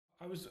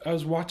I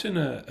was watching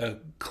a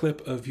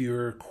clip of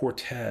your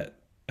quartet,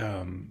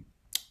 um,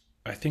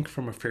 I think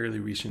from a fairly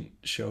recent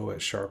show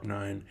at Sharp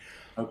Nine,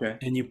 Okay.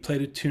 and you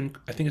played a tune.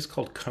 I think it's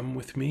called "Come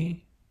with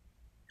Me."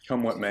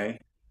 Come what may.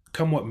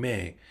 Come what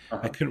may. I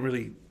Uh-huh. couldn't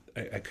really,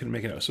 I couldn't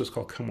make it out. So it's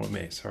called "Come What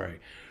May." Sorry.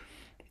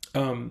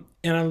 And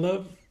I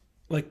love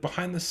like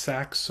behind the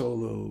sax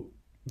solo,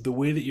 the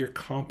way that you're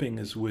comping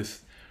is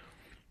with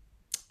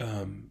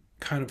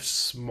kind of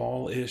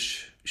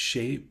small-ish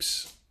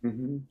shapes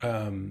Hmm.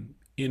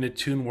 in a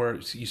tune where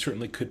you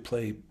certainly could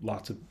play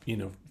lots of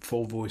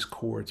full voice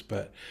chords,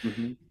 but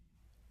Hmm.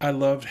 I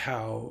loved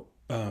how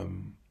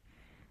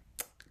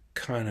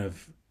kind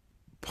of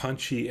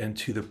punchy and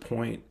to the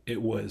point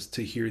it was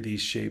to hear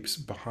these shapes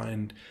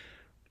behind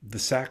the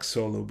sax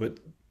solo, but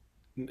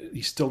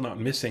he's still not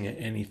missing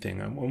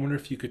anything. I wonder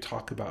if you could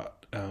talk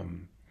about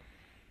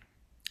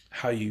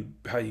how you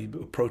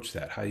approach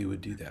that, how you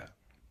would do that.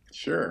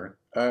 Sure.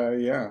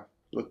 Yeah.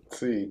 Let's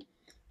see.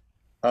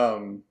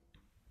 Um,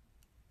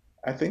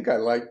 I think I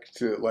like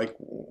to like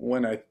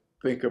when I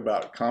think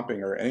about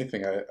comping or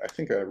anything, I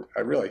think I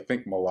really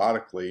think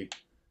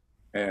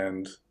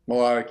and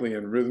melodically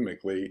and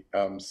rhythmically.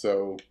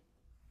 So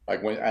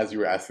like when as you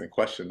were asking the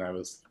question, I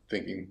was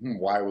thinking,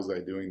 why was I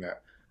doing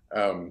that?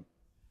 Um,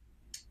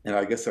 and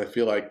I guess I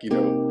feel like,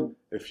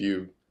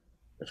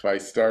 if I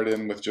start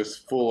in with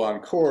just full on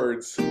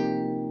chords,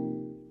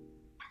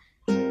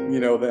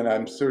 then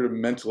I'm sort of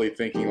mentally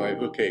thinking like,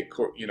 okay,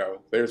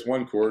 there's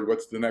one chord.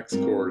 What's the next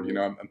chord?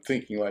 I'm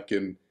thinking like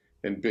in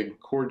big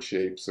chord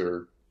shapes,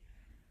 or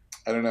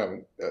I don't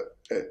know.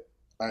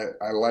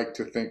 I like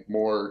to think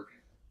more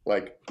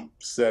like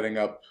setting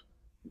up.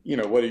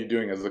 What are you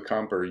doing as a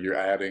comper? You're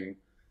adding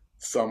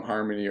some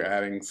harmony, you're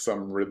adding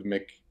some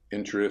rhythmic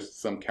interest,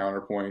 some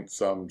counterpoint,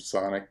 some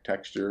sonic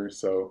texture.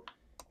 So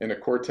in a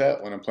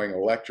quartet, when I'm playing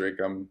electric,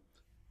 I'm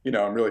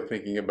really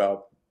thinking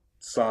about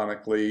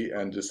sonically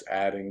and just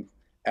adding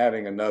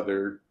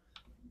another,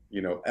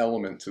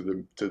 element to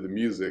the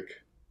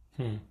music.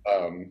 Hmm.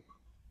 Um,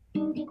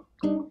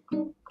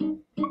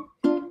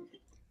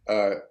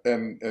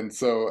 and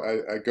so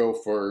I go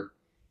for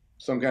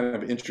some kind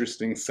of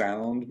interesting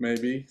sound,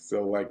 maybe.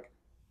 So like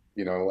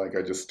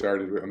I just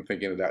started, I'm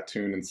thinking of that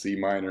tune in C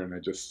minor, and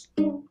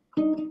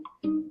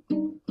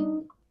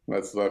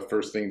that's the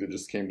first thing that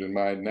just came to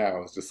mind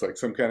now. It's just like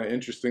some kind of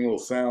interesting little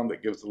sound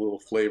that gives a little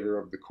flavor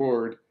of the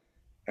chord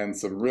and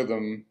some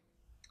rhythm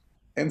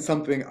and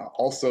something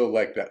also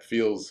like that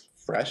feels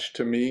fresh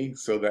to me,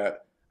 so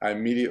that I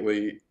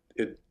immediately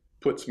it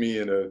puts me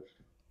to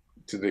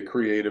the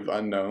creative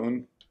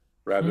unknown,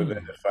 rather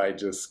than Hmm. if I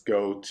just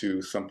go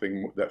to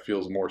something that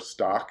feels more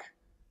stock,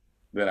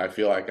 then I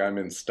feel like I'm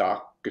in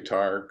stock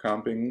guitar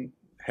comping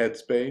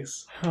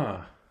headspace.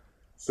 Huh.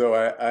 So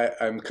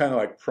I'm kind of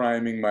like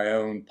priming my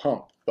own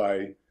pump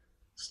by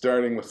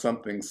starting with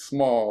something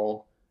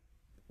small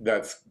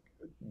that's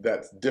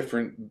that's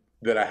different,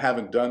 that I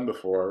haven't done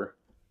before,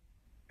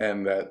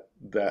 and that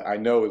I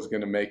know is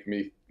going to make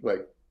me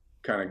like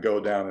kind of go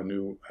down a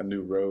new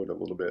road a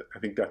little bit. I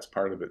think that's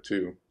part of it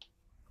too.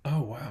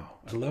 Oh wow,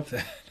 I love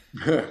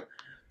that.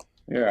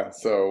 Yeah.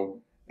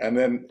 So and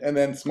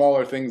then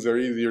smaller things are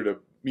easier to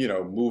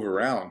move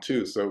around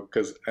too. So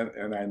because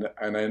and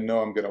I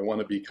know I'm going to want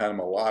to be kind of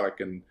melodic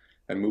and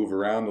move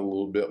around a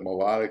little bit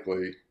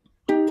melodically.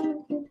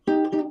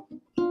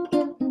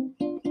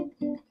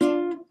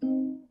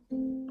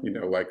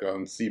 Like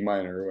on C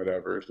minor or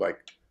whatever, like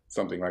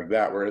something like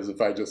that. Whereas if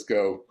I just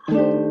go,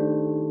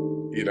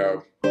 you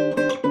know,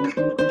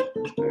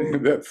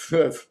 that's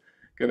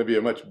going to be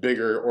a much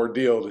bigger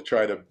ordeal to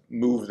try to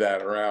move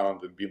that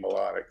around and be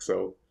melodic.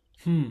 So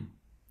Hmm.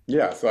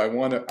 yeah, so I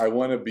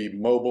want to be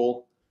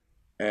mobile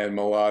and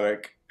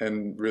melodic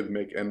and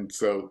rhythmic, and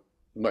so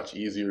much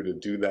easier to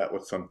do that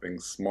with something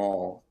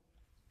small,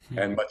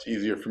 and Hmm. much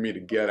easier for me to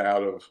get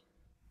out of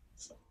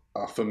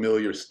a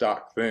familiar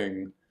stock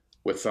thing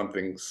with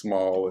something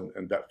small,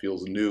 and that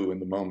feels new in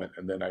the moment,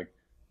 and then I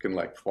can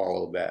like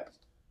follow that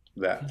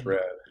Hmm.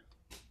 thread.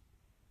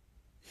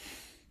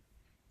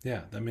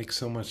 Yeah, that makes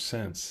so much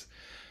sense.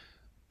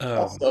 Um,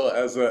 Also,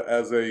 as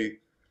a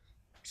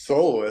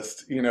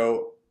soloist,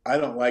 I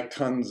don't like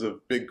tons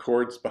of big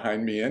chords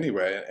behind me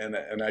anyway,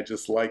 and I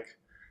just like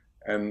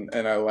and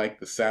I like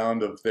the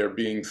sound of there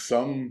being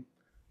some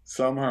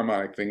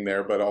harmonic thing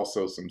there, but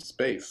also some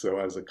space. So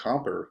as a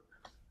comper,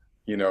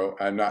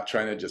 I'm not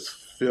trying to just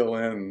fill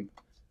in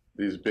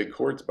these big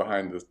chords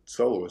behind the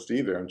soloist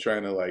either. I'm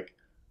trying to like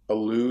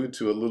allude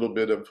to a little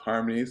bit of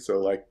harmony, so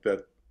like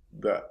that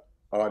the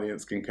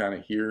audience can kind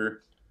of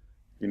hear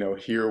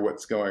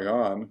what's going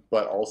on,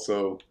 but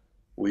also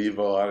leave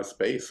a lot of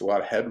space, a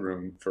lot of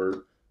headroom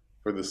for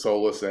the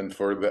soloist and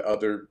for the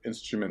other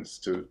instruments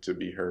to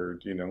be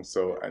heard.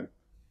 So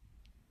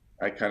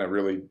I kind of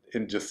really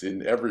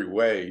in every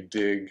way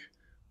dig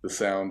the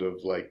sound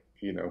of like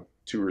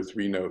two or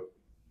three note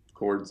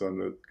chords on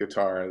the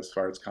guitar as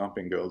far as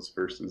comping goes,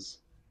 versus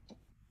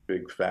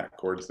big fat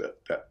chords that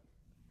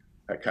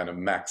kind of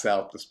max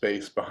out the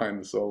space behind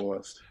the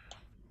soloist.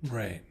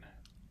 right.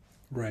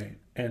 Right.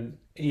 And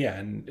yeah,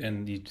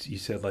 and you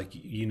said like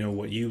you know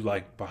what you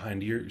like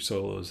behind your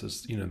solos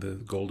is the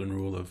golden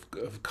rule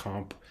of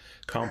comp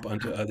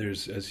unto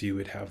others as you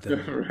would have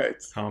them Right.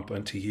 comp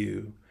unto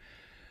you.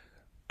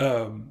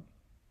 Um,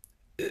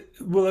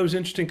 well, that was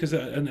interesting because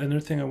another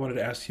thing I wanted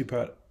to ask you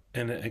about,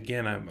 and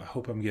again, I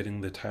hope I'm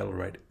getting the title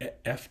right.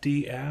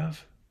 FD Ave,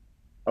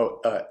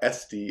 Oh,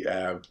 SD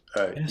Ave,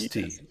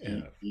 SD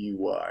Ave.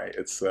 ESTEY.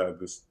 It's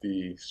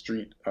the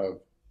street of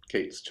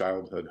Kate's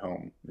childhood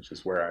home, which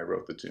is where I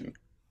wrote the tune.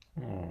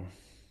 Oh.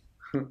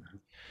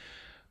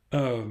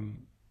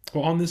 Um,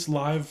 well, on this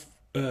live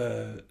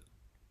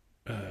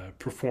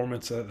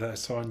performance that I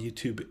saw on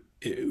YouTube,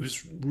 it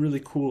was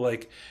really cool.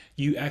 Like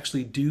you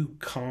actually do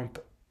comp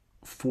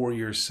for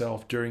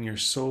yourself during your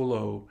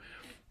solo.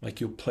 Like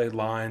you'll play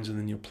lines and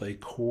then you'll play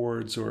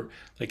chords, or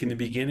like in the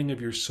beginning of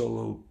your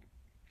solo,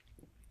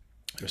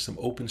 there's some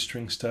open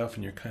string stuff,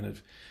 and you're kind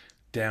of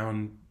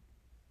down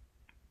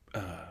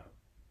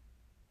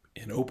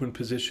in open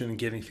position and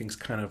getting things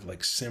kind of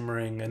like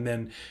simmering, and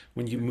then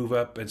when you move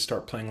up and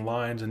start playing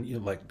lines, and you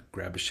like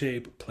grab a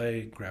shape,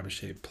 play, grab a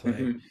shape,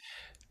 play, Hmm.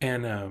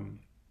 and I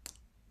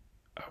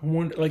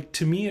wonder, like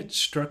to me, it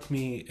struck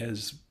me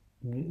as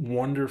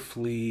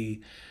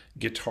wonderfully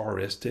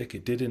guitaristic.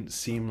 It didn't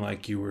seem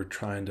like you were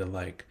trying to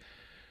like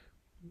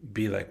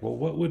be like, well,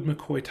 what would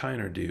McCoy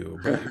Tyner do?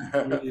 But it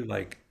was really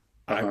like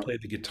I Uh-huh. play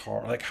the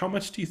guitar. Like, how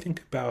much do you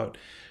think about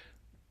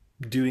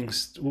doing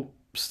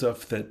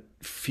stuff that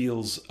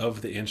feels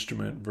of the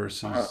instrument Uh-huh.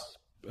 versus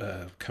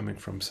coming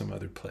from some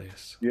other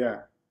place?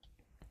 Yeah.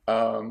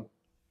 Um,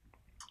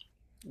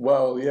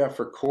 well, yeah,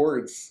 for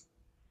chords,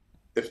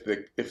 if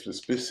the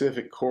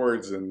specific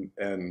chords and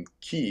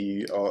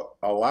key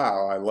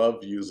allow, I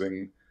love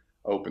using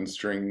open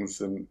strings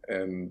and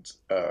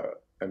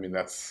I mean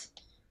that's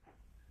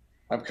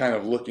I'm kind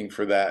of looking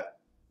for that,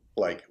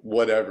 like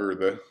whatever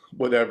the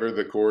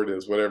chord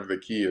is, whatever the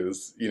key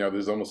is,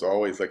 there's almost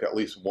always like at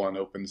least one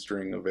open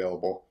string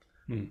available.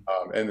 Hmm.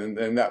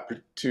 And that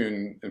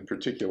tune in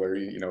particular,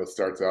 it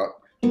starts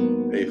out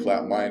A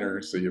flat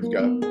minor, so you've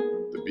got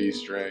the B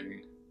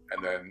string,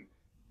 and then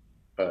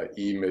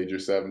E major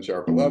 7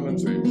 sharp 11,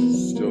 so you've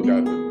still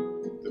got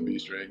the B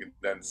string, and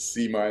then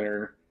C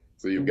minor,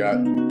 so you've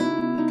got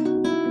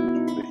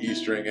the E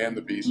string and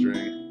the B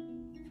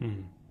string,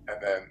 Hmm.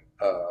 and then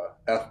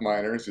F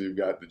minor, so you've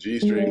got the G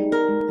string,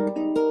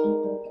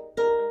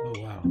 Oh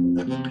wow.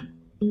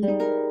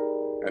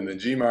 and then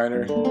G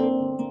minor,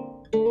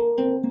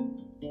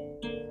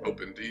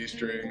 open D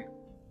string,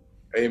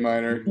 A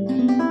minor,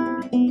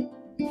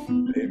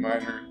 A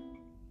minor,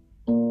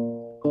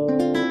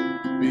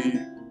 B,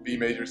 B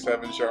major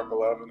 7 sharp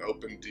 11,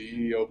 open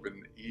D,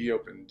 open E,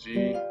 open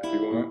G if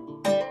you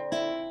want.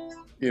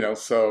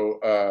 So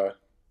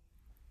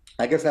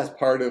I guess that's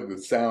part of the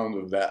sound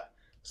of that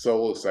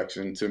solo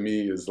section to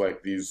me is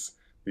like these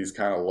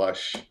kind of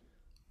lush,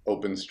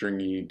 open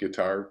stringy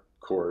guitar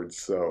chords.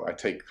 So I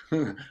take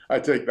I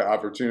take the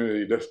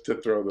opportunity to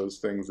throw those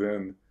things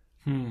in.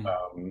 Hmm.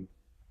 Um,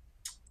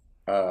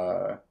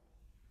 uh,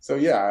 so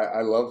yeah,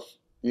 I love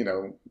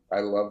I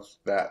love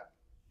that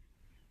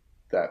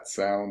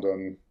sound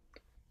on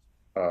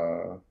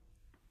uh,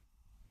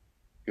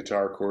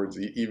 guitar chords,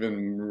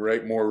 even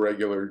more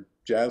regular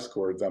jazz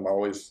chords. I'm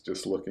always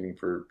just looking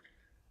for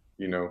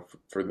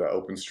for the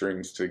open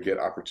strings to get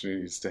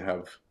opportunities to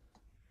have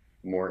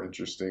more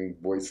interesting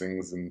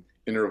voicings and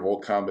interval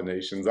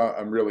combinations.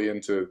 I'm really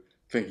into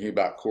thinking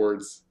about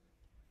chords,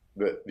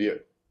 that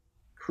the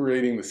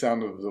creating the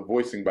sound of the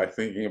voicing by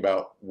thinking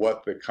about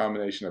what the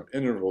combination of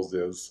intervals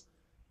is,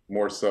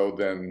 more so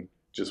than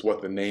just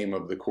what the name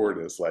of the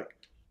chord is. Like,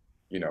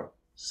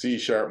 C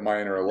sharp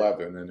minor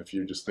 11, and if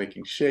you're just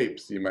thinking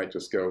shapes, you might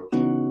just go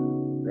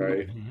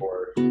right Hmm.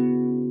 or.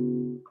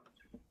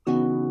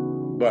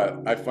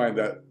 But I find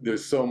that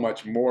there's so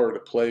much more to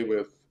play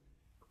with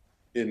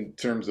in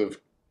terms of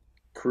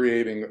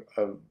creating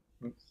a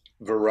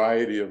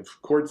variety of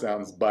chord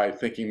sounds by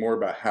thinking more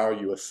about how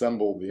you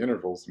assemble the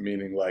intervals,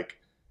 meaning like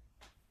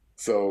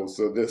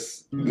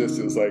this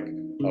is like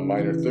a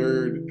minor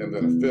third and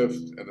then a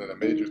fifth and then a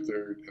major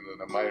third and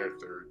then a minor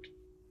third,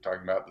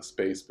 talking about the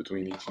space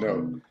between each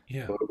note.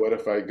 Yeah. But what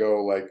if I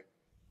go like,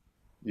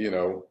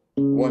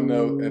 one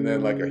note and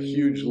then like a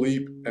huge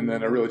leap and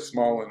then a really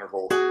small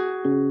interval,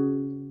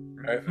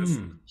 right? And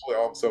Hmm.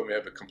 all of a sudden we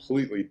have a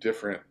completely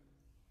different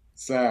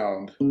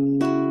sound.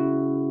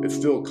 It's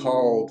still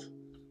called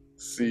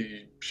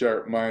C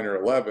sharp minor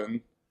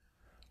 11,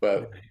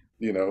 but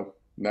Right.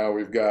 now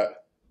we've got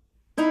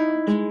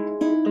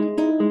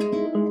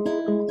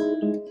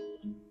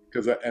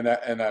because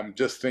and I'm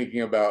just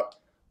thinking about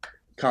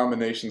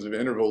combinations of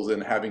intervals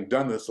and having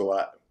done this a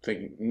lot,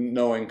 thinking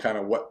knowing kind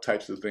of what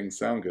types of things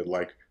sound good.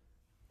 Like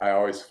I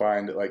always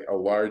find like a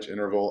large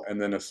interval and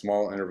then a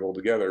small interval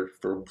together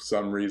for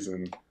some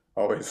reason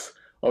always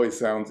always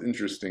sounds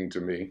interesting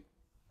to me.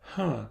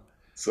 Huh.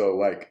 So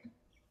like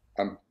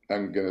I'm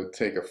gonna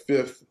take a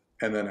fifth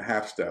and then a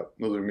half step.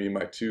 Those are me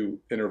my two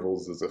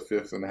intervals is a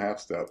fifth and a half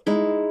step.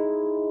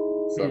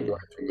 So I'm going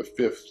Hmm. from the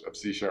fifth of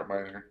C sharp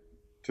minor.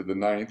 to the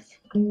ninth,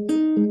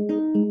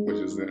 which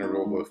is the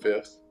interval of a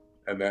fifth,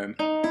 and then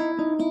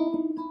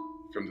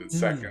from the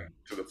second Hmm.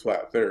 to the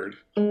flat third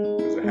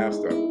is a half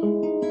step.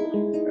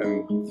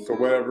 And for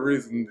whatever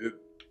reason,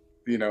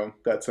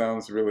 that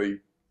sounds really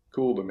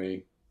cool to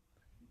me.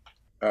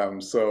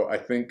 So I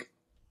think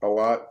a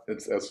lot,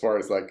 it's as far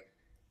as like,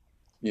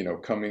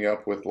 coming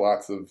up with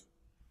lots of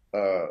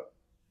uh,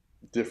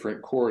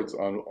 different chords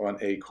on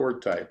a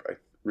chord type. I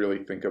really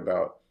think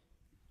about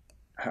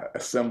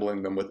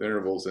assembling them with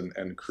intervals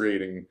and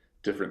creating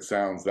different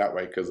sounds that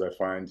way, because I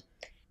find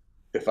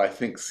if I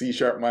think C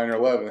sharp minor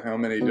 11, how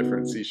many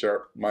different C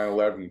sharp minor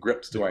 11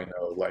 grips do I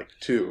know? Like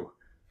two.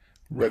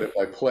 But if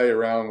Right. I play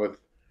around with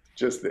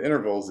just the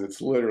intervals,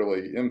 it's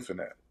literally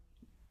infinite.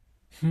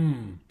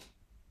 Hmm.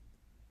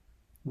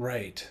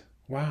 Right.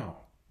 Wow.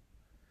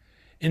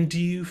 And do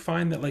you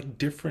find that like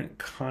different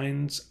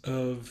kinds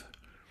of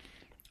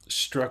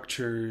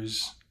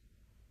structures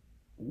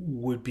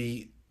would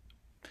be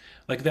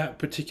like that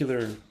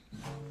particular,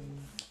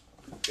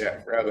 Yeah,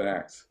 grab an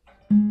axe.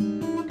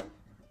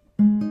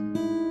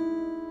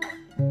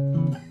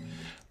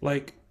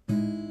 like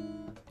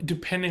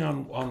depending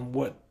on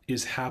what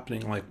is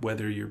happening, like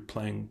whether you're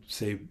playing,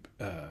 say,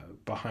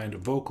 behind a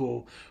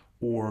vocal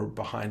or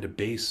behind a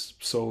bass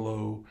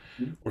solo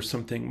or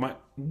something,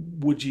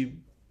 would you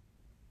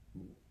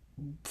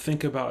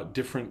think about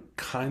different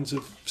kinds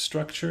of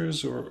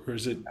structures, or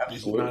is it not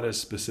Absolutely. as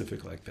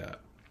specific like that?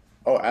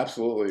 Oh,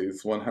 absolutely.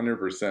 It's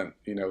 100%,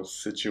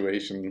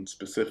 situation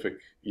specific,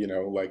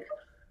 like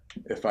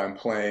if I'm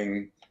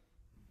playing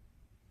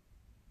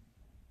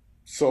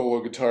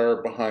solo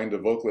guitar behind a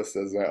vocalist,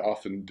 as I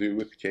often do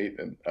with Kate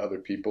and other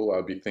people,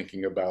 I'll be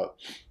thinking about,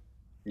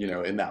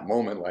 in that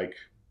moment, like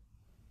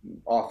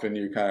often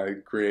you're kind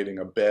of creating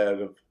a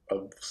bed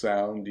of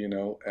sound,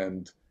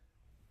 and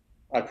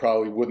I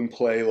probably wouldn't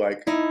play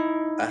like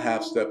a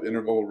half step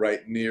interval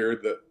right near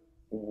the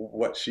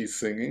what she's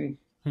singing.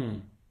 Hmm.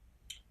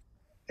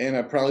 And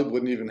I probably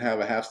wouldn't even have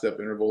a half step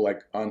interval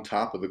like on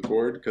top of the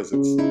chord because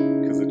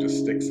it just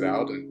sticks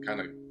out and kind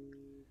of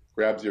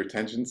grabs your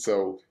attention.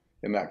 So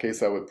in that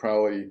case,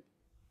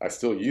 I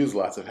still use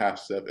lots of half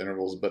step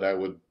intervals, but I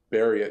would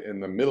bury it in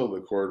the middle of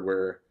the chord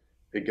where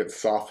it gets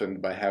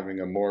softened by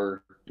having a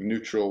more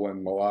neutral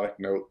and melodic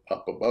note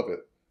up above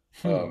it.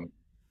 Hmm. Um,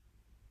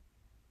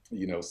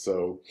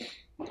 so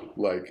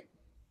like,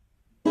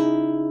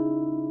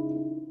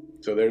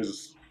 so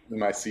there's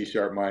my C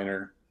sharp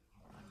minor,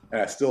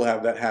 and I still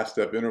have that half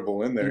step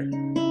interval in there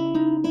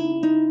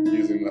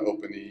using the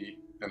open E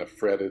and a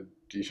fretted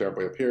G sharp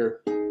way up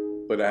here,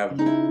 but I have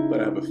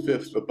a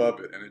fifth above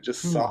it, and it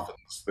just Hmm.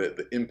 softens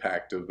the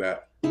impact of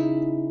that.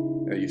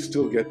 And you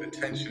still get the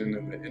tension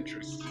and the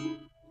interest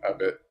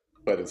of it,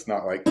 but it's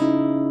not like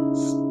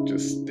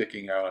just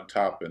sticking out on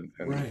top. And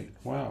Right.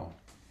 Wow.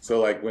 so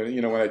like when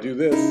I do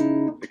this,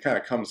 it kind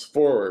of comes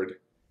forward.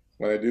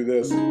 When I do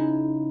this,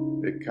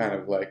 it kind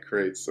of like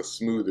creates a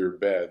smoother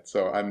bed.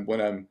 So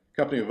when I'm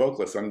accompanying a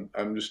vocalist,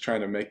 I'm just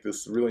trying to make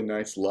this really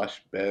nice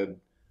lush bed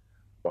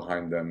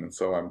behind them, and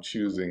so I'm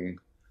choosing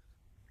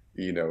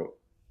you know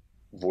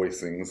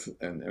voicings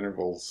and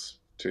intervals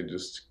to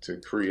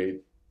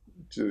create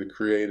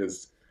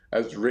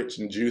as rich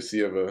and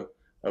juicy of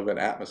an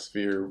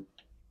atmosphere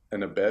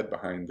and a bed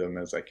behind them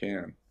as I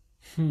can.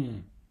 Hmm.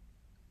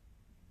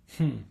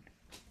 Hmm.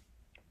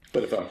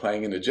 But if I'm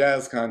playing in a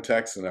jazz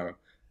context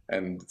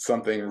and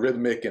something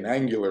rhythmic and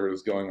angular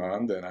is going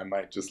on, then I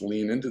might just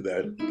lean into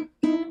that,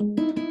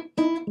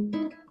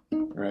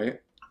 right?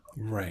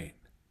 Right.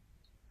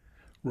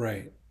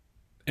 Right.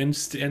 And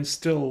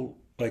still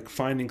like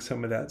finding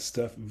some of that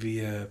stuff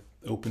via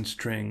open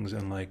strings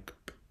and like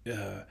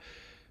uh,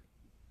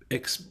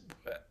 ex-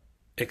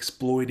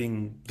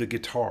 exploiting the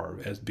guitar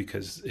as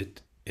because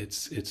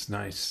it's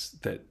nice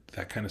that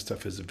that kind of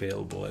stuff is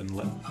available and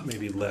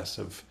maybe less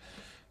of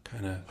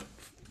kind of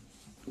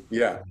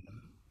Yeah.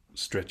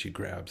 stretchy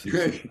grabs and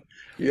stuff.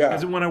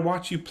 Because Yeah. when I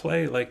watch you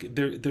play, like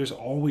there's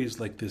always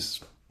like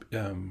this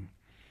um,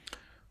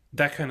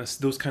 that kind of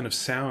those kind of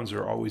sounds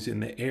are always in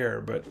the air.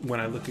 But when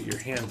I look at your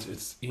hands,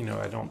 it's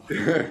I don't.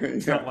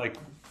 It's Yeah. not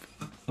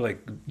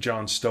like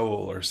John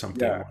Stoll or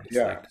something Yeah. where it's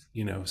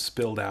Yeah. like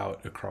spilled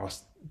out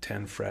across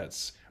 10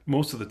 frets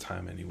most of the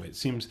time. Anyway, it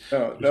seems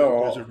No,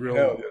 there's a no, real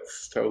no,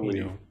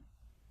 you know.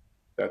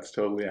 that's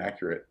totally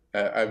accurate.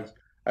 I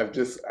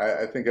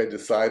think I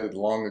decided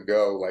long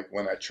ago, like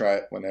when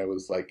I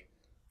was like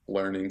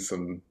learning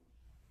some,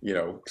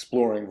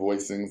 exploring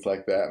voicings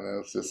like that, and I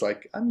was just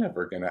like, I'm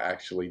never gonna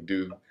actually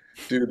do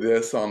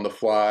this on the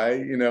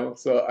fly,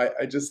 So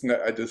I just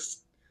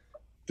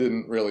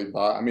didn't really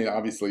buy. I mean,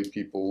 obviously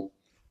people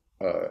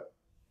uh,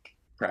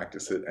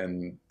 practice it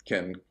and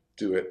can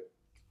do it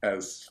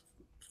as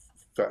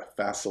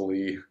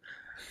facilely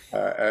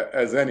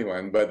as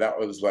anyone, but that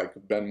was like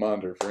Ben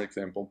Monder, for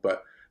example.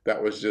 But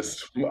that was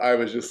just, I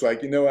was just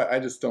like, you know what? I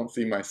just don't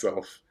see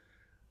myself,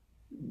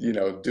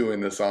 doing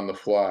this on the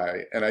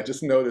fly. And I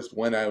just noticed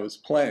when I was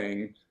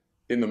playing,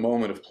 in the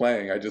moment of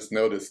playing, I just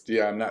noticed,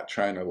 yeah, I'm not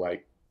trying to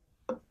like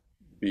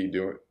be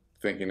doing,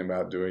 thinking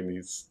about doing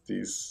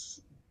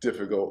these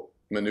difficult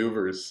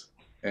maneuvers,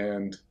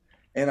 and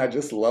I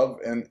just love,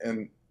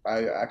 and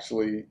I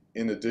actually,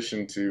 in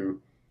addition to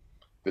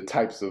the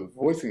types of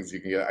voicings you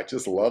can get, I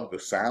just love the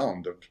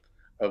sound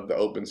of the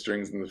open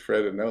strings and the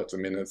fretted notes. I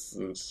mean,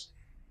 it's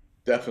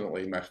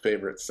definitely my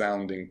favorite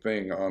sounding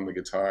thing on the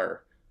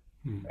guitar.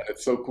 Hmm. And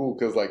it's so cool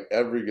because like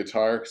every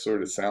guitar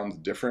sort of sounds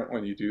different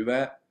when you do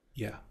that.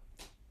 Yeah.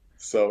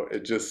 So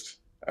it just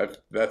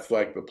that's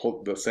like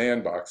the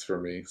sandbox for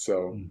me.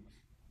 So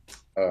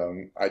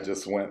Hmm. I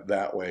just went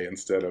that way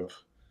instead of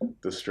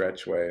the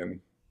stretch way, and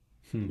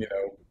Hmm. you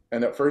know,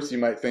 and at first you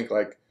might think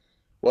like,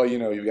 well, you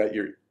know, you've got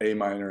your A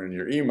minor and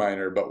your E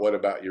minor, but what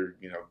about your,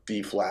 you know,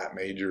 D flat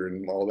major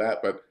and all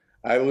that? But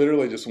I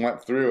literally just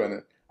went through,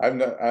 and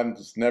I've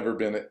just never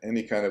been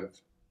any kind of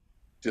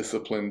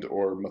disciplined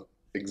or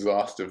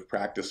exhaustive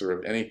practicer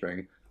of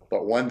anything.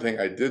 But one thing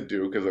I did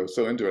do because I was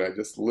so into it, I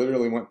just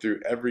literally went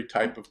through every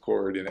type of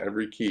chord in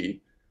every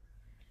key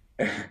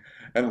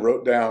and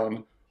wrote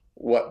down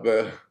what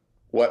the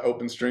what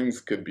open strings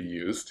could be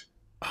used,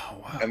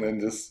 Oh, and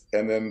wow.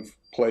 then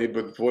played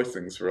with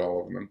voicings for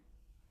all of them,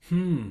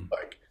 Hmm.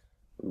 like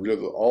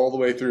all the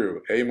way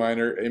through A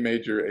minor, A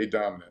major, A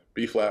dominant,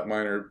 B flat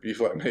minor, B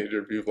flat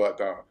major, B flat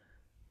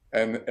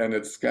dominant, and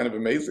it's kind of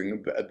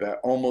amazing that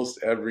almost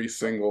every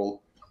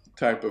single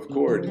type of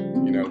chord,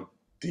 you know,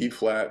 D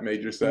flat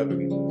major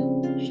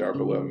 7, sharp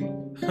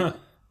 11, Huh.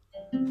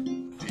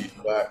 D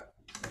flat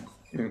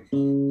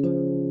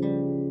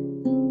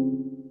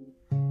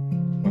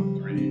 1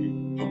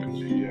 3, open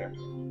G, yeah,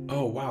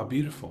 Oh, wow.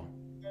 Beautiful.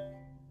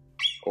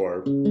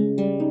 or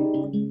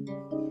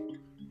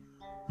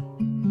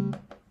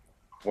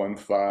 1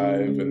 5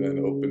 and then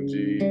open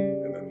G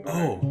and then 9.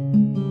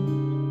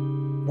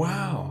 Oh,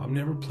 wow. I've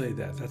never played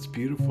that. That's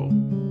beautiful.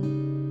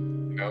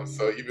 You know,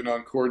 so even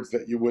on chords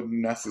that you wouldn't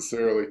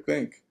necessarily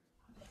think,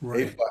 A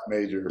Right. flat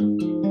major,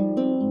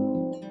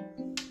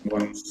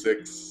 1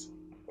 6,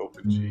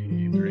 open G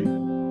E3.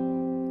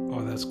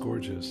 Oh, that's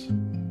gorgeous.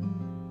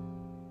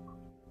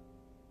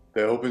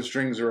 The open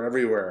strings are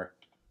everywhere.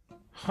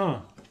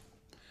 Huh.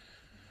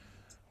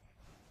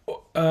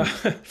 Uh,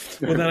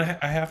 well, then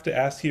I have to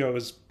ask you. I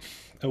was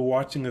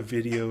watching a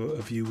video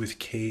of you with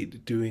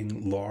Kate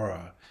doing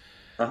Laura,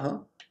 Uh-huh.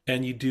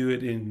 and you do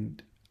it in.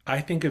 I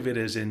think of it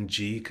as in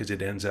G because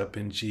it ends up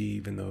in G,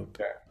 even though.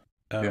 Yeah.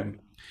 Yeah. Um,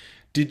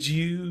 did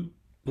you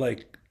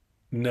like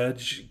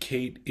nudge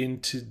Kate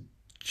into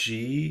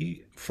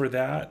G for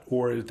that,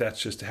 or that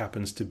just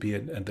happens to be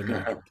the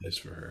natural place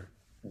for her?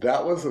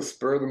 That was a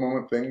spur of the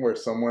moment thing where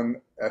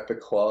someone at the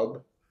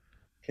club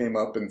came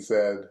up and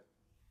said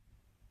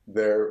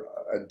their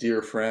a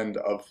dear friend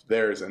of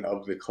theirs and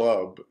of the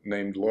club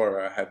named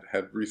Laura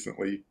had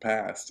recently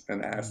passed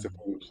and asked if Mm.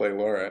 we would play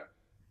Laura,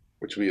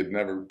 which we had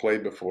never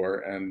played before,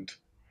 and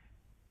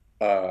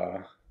uh,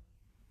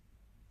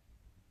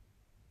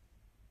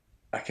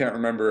 I can't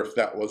remember if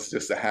that was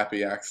just a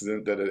happy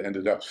accident that it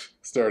ended up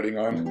starting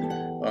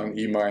on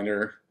E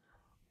minor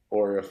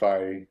or if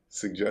I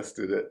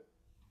suggested it.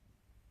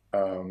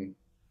 Um,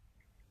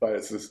 but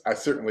I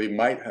certainly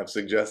might have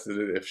suggested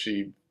it if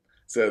she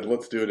said,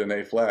 "Let's do it in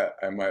A flat."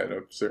 I might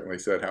have certainly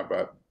said,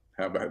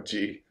 how about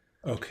G?"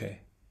 Okay.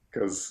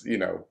 Because you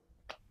know,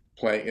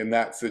 playing in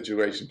that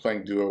situation,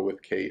 playing duo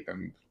with Kate,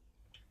 and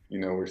you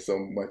know, we're so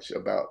much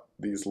about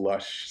these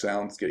lush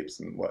soundscapes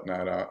and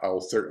whatnot. I'll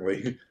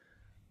certainly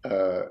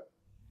uh,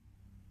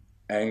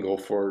 angle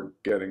for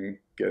getting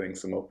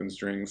some open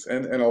strings,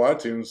 and a lot of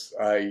tunes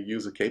I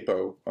use a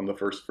capo on the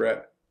first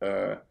fret.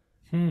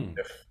 Hmm.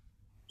 If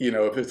you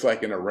know, if it's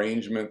like an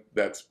arrangement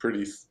that's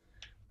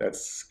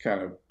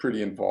kind of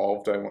pretty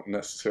involved, I won't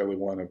necessarily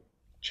want to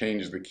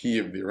change the key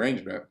of the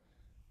arrangement.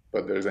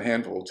 But there's a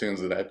handful of tunes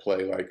that I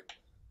play like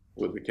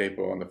with the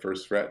capo on the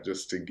first fret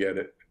just to get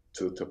it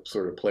to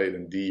sort of play it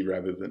in D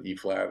rather than E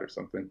flat or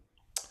something.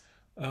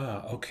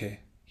 Ah,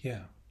 okay.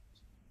 Yeah.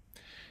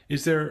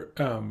 Is there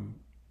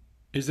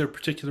is there a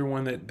particular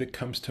one that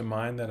comes to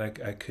mind that I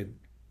could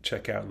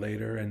check out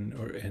later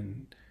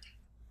and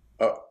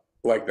Uh,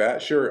 like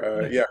that,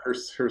 sure. yeah. Yeah,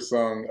 her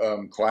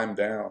song "Climb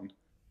Down"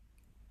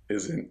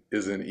 is in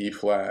E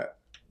flat,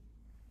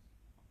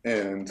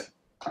 and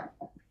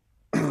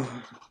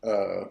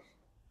uh,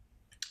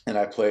 and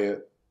I play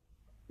it,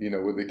 you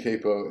know, with the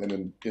capo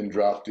and in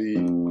drop D.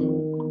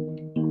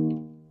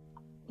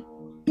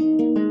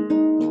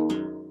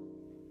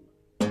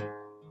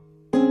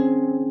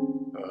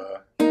 Uh,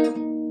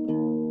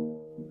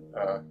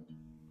 uh,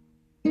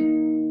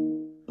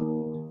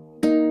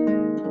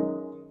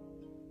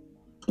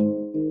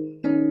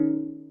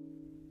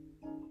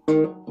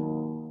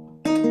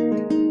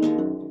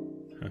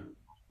 Huh.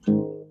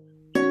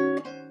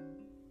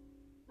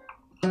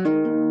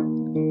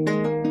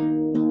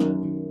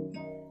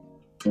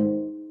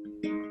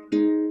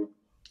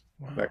 that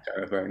Wow.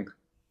 kind of thing.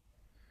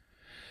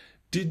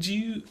 Did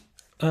you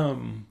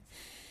um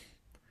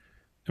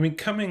I mean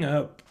coming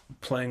up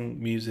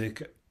playing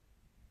music,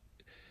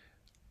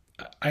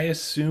 I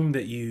assume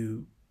that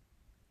you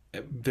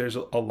there's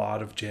a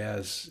lot of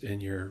jazz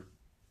in your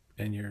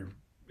in your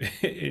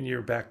in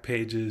your back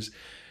pages.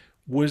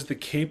 Was the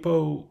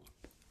capo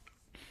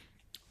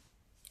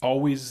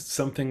always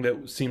something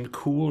that seemed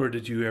cool, or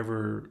did you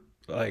ever,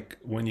 like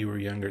when you were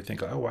younger,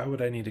 think, oh, why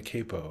would I need a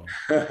capo?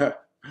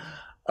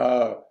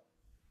 uh,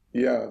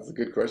 yeah, that's a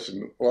good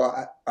question.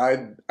 Well, I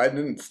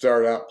didn't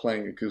start out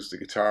playing acoustic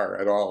guitar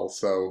at all,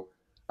 so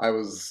I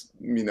was,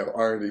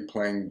 already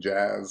playing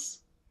jazz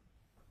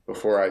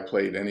before I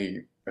played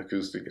any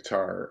acoustic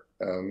guitar.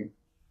 And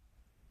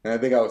I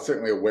think I was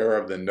certainly aware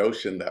of the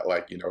notion that,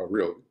 like,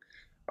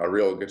 a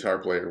real guitar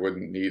player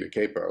wouldn't need a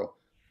capo.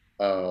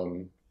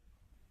 Um,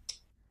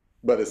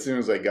 but as soon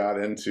as I got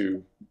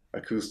into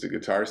acoustic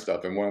guitar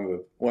stuff, and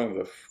one of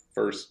the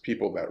first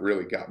people that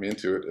really got me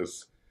into it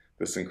is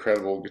this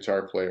incredible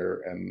guitar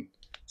player and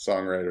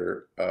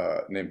songwriter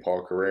named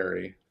Paul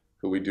Carreri,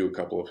 who we do a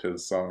couple of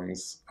his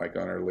songs, like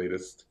on our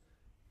latest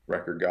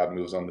record, "God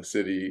Moves on the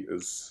City"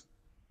 is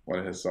one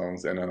of his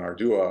songs, and on our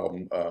duo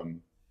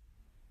album,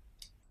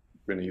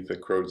 "Beneath the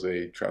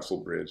Crozet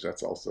Trestle Bridge,"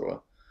 that's also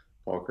a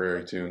Paul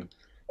Carreri tune.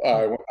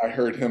 I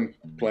heard him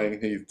playing.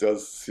 He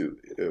does.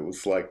 It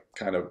was like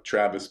kind of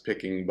Travis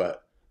picking,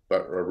 but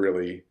a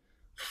really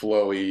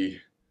flowy,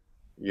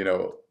 you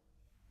know,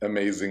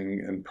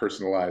 amazing and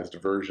personalized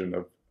version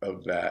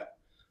of that.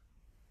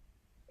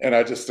 And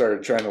I just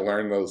started trying to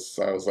learn those.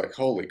 I was like,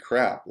 holy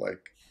crap!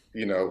 Like,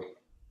 you know,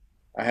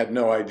 I had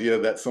no idea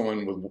that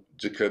someone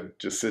could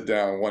just sit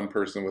down, one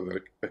person with an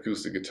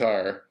acoustic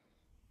guitar,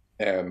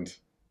 and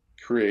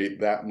create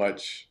that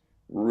much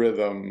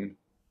rhythm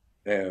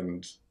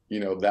and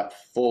that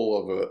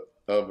full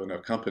of an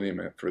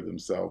accompaniment for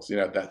themselves.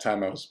 At that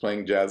time I was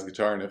playing jazz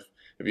guitar, and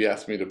if you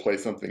asked me to play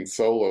something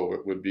solo,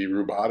 it would be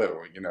rubato.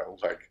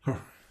 Like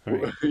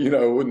Right.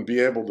 I wouldn't be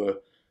able to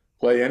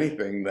play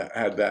anything that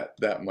had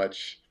that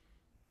much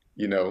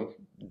you know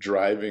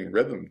driving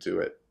rhythm to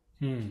it,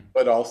 Hmm.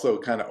 but also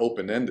kind of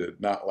open ended,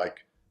 not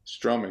like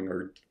strumming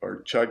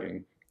or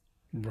chugging.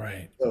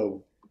 Right.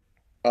 So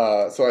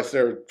I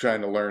started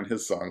trying to learn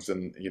his songs,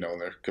 and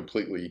they're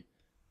completely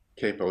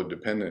capo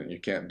dependent. You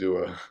can't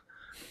do an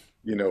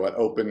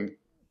open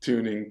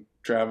tuning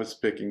Travis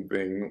picking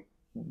thing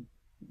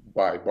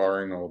by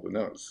barring all the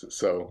notes.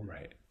 So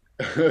Right.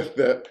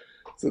 that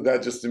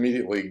that just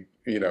immediately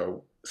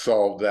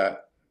solved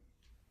that.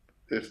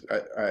 If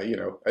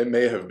it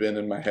may have been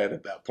in my head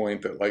at that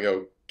point that, like,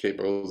 oh,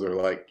 capos are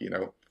like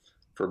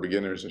for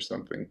beginners or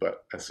something.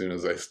 But as soon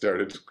as I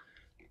started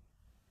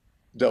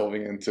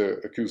delving into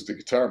acoustic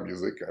guitar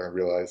music, I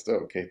realized,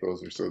 oh,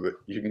 capos are so that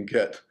you can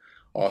get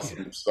Yeah.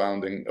 awesome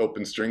sounding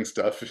open string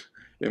stuff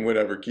in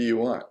whatever key you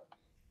want.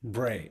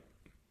 Right.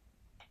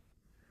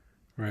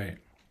 Right.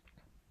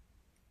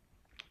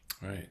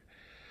 Right.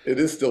 It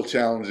is still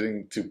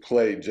challenging to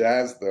play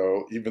jazz,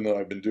 though, even though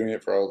I've been doing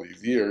it for all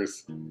these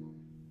years.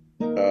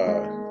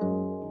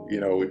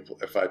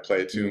 If I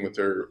play a tune with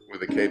her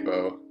with a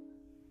capo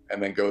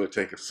and then go to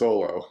take a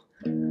solo,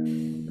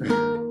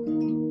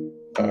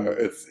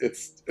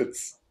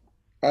 it's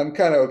I'm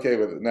kind of okay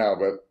with it now,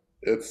 but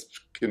it's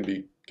can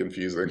be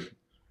confusing.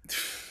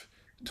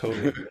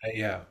 Totally.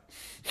 Yeah.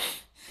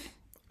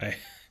 I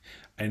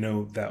I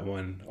know that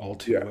one all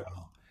too Yeah,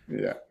 well.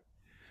 yeah.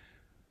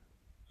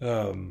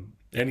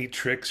 Any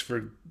tricks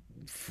for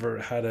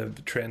how to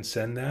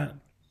transcend that?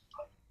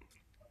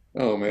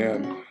 Oh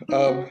man.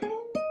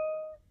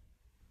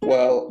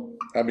 Well,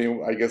 I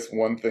mean, I guess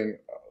one thing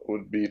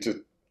would be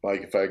to,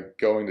 like, if I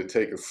going to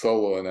take a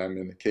solo and I'm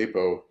in the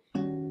capo,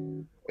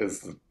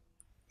 is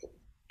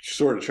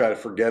sort of try to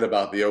forget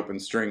about the open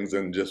strings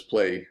and just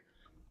play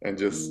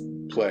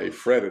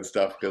fretted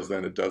stuff, because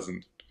then it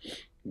doesn't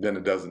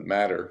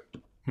matter.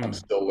 I'm Hmm.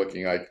 still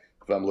looking, like,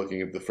 if I'm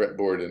looking at the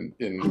fretboard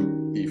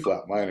in E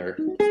flat minor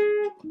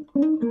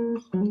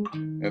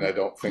and I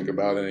don't think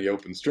about any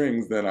open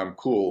strings, then I'm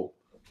cool.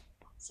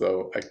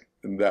 So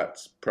and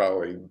that's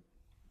probably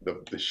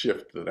the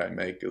shift that I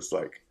make, is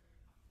like,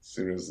 as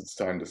soon as it's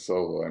time to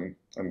solo, I'm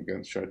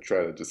gonna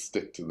try to just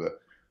stick to the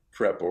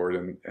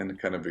fretboard and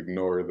kind of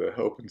ignore the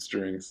open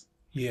strings.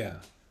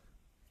 Yeah.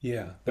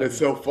 Yeah. And That it's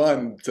makes so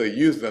fun to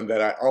use them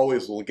that I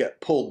always will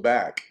get pulled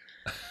back,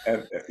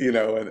 and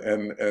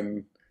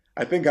and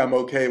I think I'm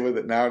okay with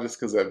it now just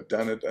because I've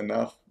done it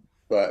enough.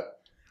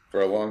 But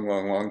for a long,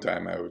 long, long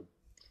time,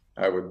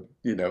 I would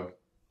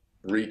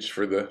reach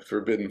for the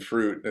forbidden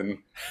fruit, and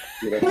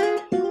you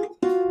know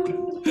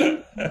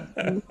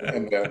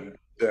and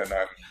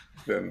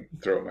then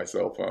throw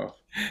myself off.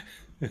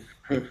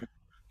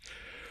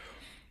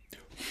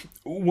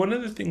 One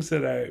of the things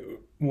that I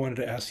wanted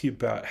to ask you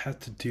about had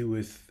to do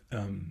with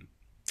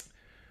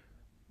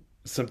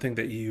something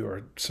that you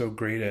are so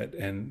great at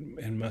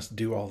and must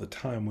do all the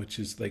time, which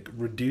is like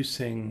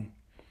reducing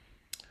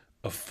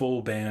a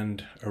full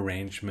band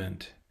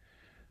arrangement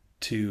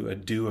to a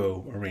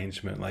duo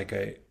arrangement. Like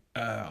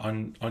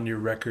on your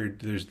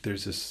record,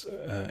 there's this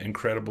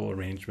incredible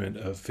arrangement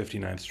of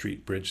 59th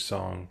Street Bridge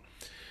song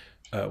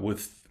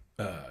with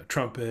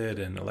trumpet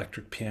and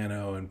electric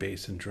piano and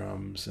bass and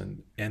drums,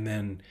 and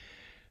then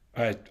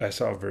I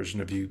saw a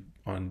version of you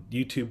on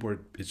YouTube where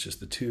it's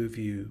just the two of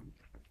you.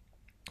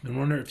 I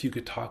wonder if you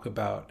could talk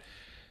about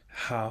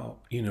how,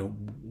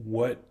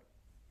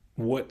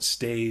 what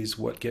stays,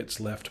 what gets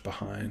left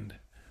behind.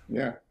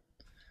 Yeah.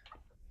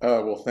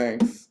 Well,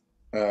 thanks.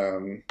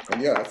 And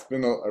yeah, it's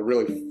been a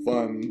really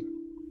fun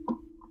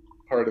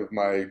part of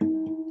my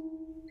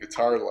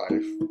guitar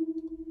life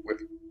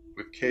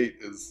with Kate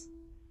is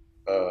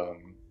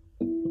um,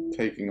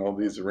 taking all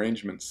these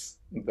arrangements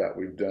that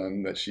we've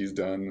done, that she's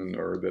done, and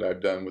or that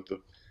I've done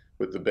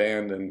with the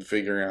band, and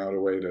figuring out a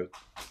way to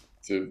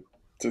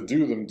to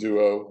do them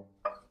duo.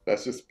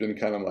 That's just been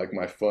kind of like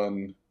my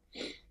fun,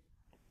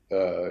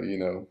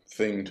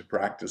 thing to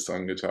practice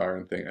on guitar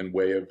and thing and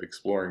way of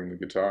exploring the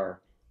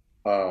guitar.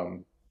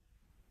 Um,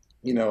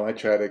 I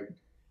try to.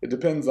 It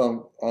depends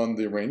on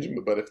the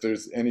arrangement, but if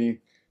there's any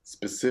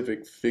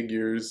specific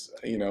figures,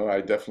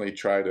 I definitely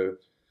try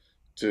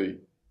to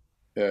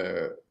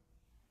uh,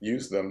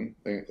 use them,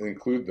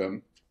 include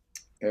them,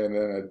 and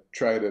then I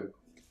try to,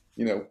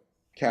 you know,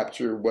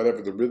 capture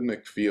whatever the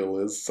rhythmic feel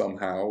is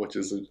somehow, which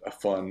is a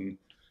fun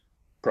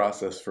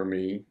process for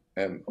me.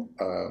 And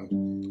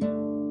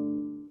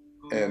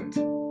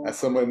as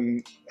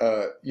someone,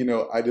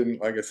 I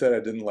didn't, like I said, I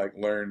didn't like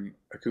learn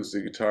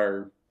acoustic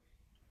guitar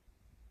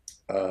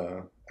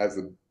uh, as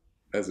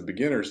a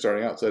beginner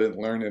starting out, so I didn't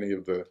learn any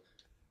of the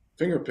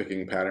finger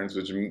picking patterns,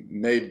 which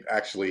may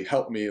actually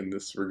help me in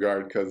this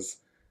regard because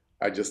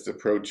I just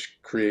approach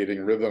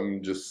creating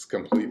rhythm just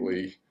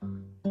completely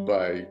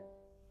by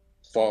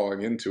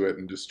falling into it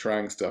and just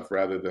trying stuff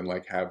rather than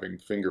like having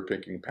finger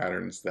picking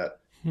patterns that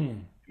Hmm.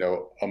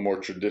 a more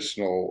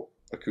traditional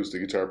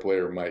acoustic guitar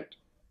player might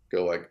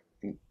go like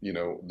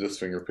this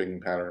finger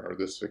picking pattern or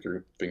this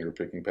finger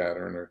picking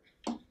pattern or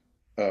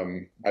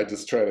I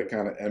just try to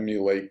kind of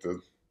emulate the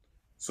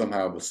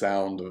somehow the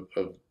sound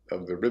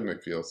of the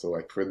rhythmic feel. So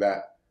like for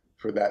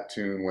that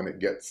tune when it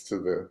gets to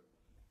the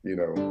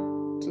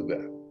to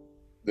that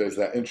there's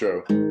that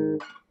intro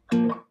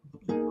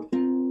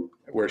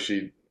where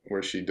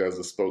she does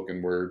a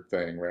spoken word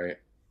thing, right?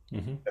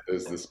 Mm-hmm.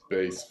 There's this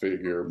bass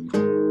figure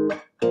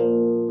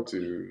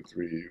 2,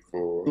 3,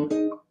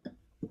 4.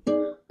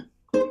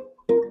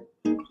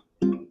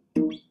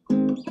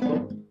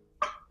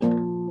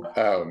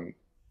 Um,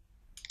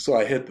 so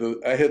I hit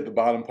the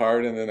bottom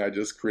part and then I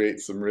just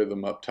create some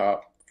rhythm up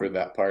top for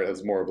that part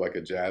as more of like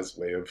a jazz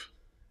way of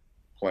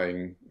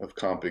playing of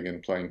comping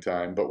and playing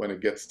time. But when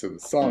it gets to the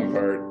song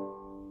part,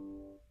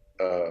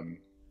 um,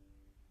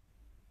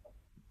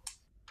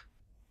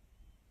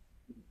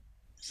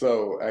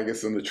 so I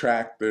guess in the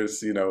track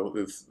there's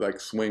there's like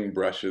swing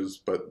brushes,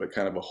 but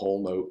kind of a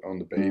whole note on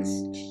the bass,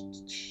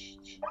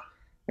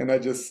 and I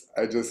just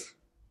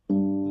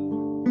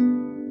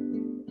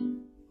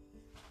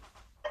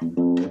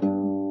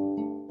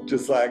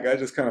like I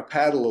just kind of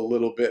paddle a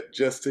little bit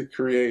just to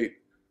create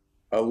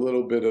a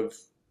little bit of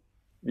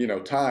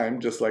time,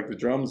 just like the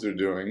drums are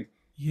doing.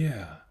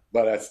 Yeah.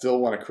 But I still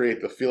want to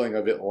create the feeling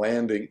of it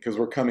landing because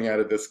we're coming out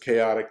of this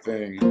chaotic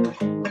thing.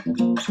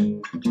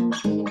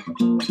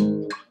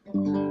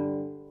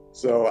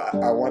 So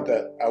I want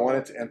that. I want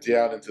it to empty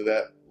out into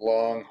that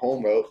long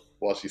whole note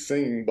while she's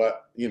singing,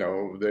 but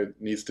there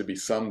needs to be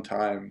some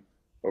time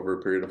over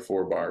a period of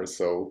 4 bars.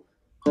 So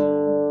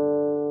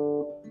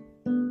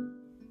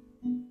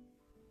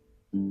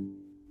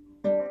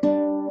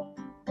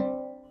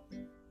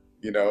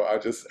I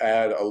just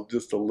add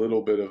just a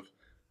little bit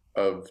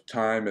of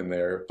time in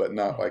there, but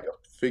not like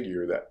a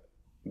figure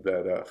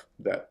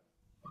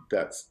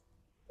that's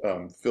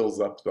fills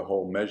up the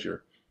whole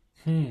measure.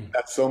 Hmm.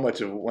 That's so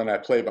much of when I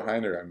play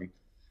behind her. I'm,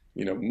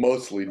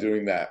 mostly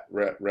doing that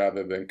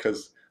rather than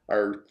because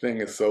our thing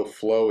is so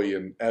flowy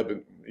and ebb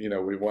and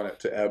we want it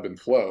to ebb and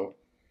flow.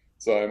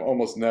 So I'm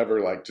almost never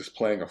like just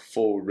playing a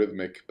full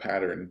rhythmic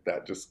pattern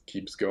that just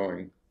keeps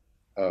going.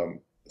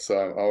 Um, so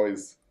I'm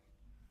always,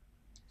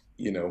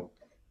 you know,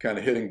 kind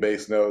of hitting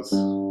bass notes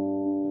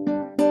and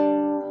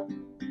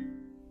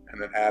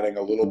then adding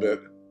a little bit.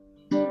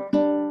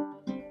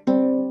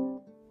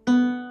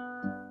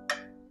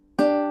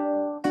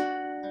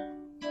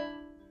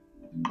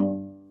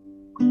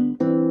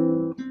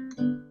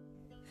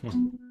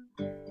 Hmm.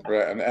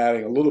 Right, I'm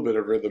adding a little bit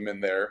of rhythm in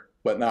there,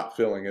 but not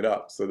filling it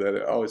up, so that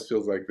it always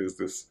feels like there's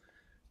this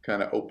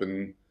kind of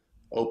open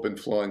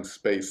flowing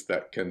space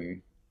that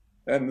can,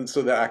 and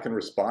so that I can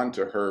respond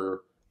to her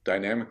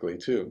dynamically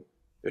too.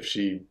 If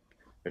she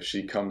if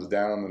she comes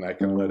down, then I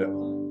can let it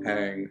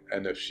hang,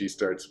 and if she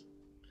starts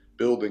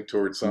building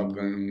towards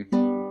something,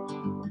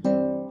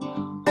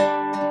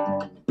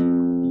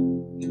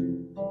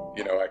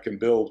 I can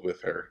build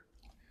with her.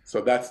 So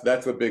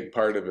that's a big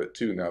part of it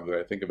too. Now that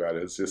I think about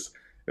it, it's just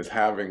is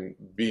having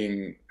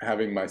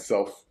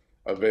myself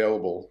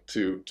available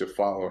to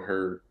follow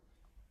her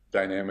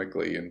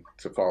dynamically and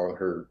to follow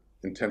her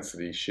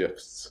intensity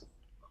shifts.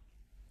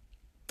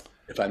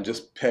 If I'm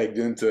just pegged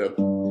into,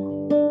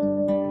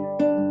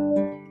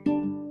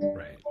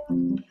 Right.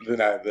 then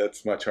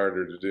that's much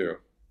harder to do.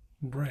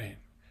 Right.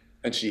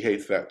 And she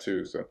hates that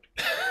too. So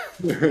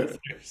she will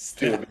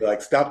Understand. be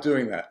like, "Stop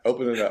doing that.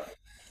 Open it up."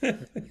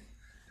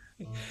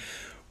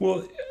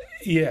 Well,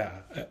 yeah.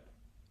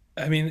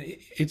 I mean,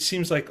 it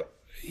seems like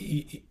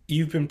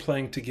You've been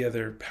playing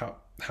together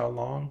how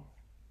long?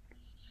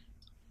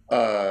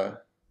 Uh,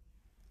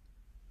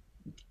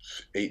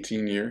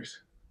 18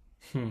 years.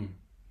 Hmm.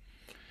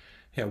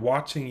 Yeah,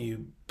 watching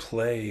you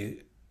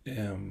play.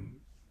 Um,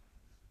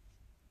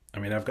 I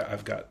mean,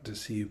 I've got to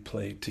see you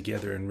play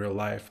together in real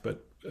life,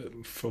 but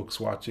folks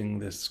watching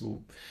this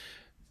will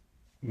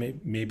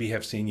maybe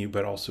have seen you,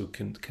 but also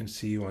can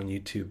see you on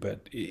YouTube.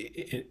 But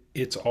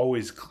it's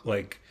always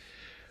like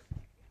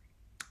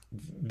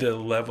the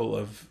level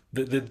of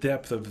the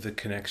depth of the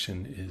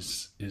connection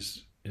is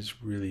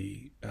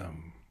really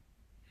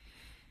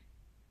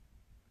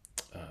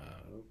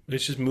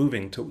it's just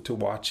moving to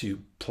watch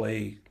you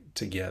play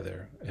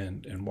together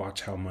and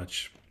watch how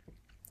much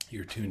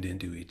you're tuned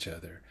into each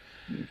other.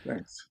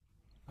 Thanks.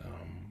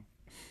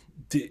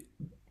 Did,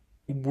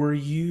 were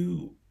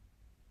you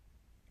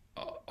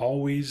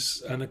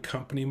always an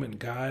accompaniment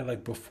guy?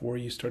 Like before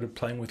you started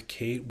playing with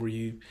Kate, were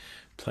you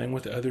playing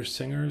with other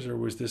singers, or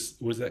was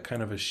that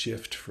kind of a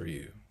shift for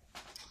you?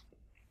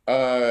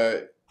 Uh,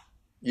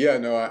 yeah,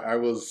 no, I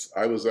was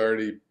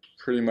already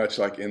pretty much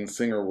like in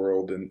singer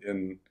world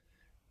in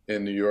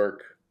New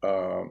York.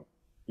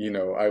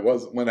 I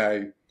was when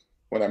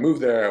I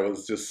moved there, I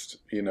was just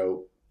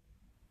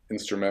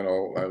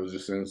instrumental. I was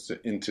just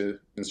into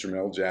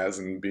instrumental jazz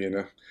and being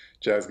a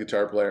jazz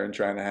guitar player and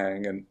trying to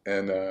hang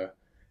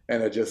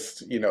and I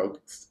just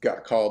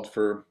got called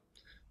for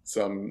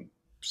some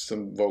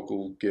some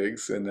vocal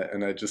gigs and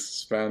I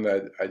just found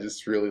that I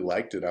just really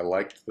liked it. I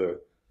liked the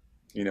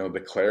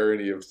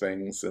clarity of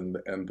things and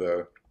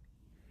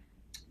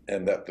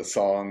that the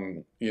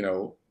song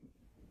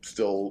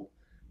still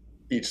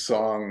each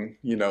song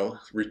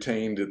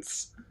retained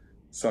its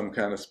some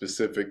kind of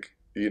specific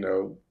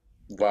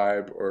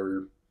vibe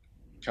or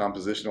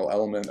compositional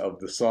element of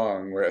the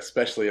song, where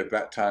especially at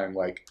that time,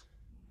 like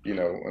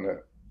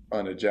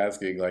on a jazz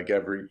gig, like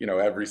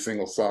every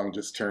single song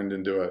just turned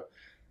into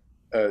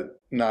a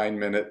 9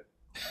 minute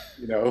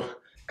you know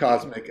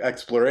cosmic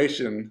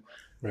exploration,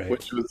 Right.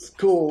 which was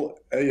cool,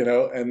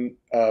 and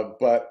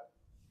but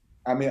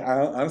I mean,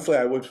 honestly,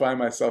 I would find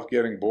myself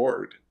getting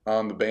bored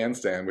on the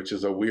bandstand, which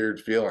is a weird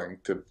feeling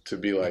to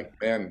be like,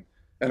 man.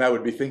 And I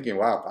would be thinking,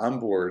 wow, if I'm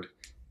bored,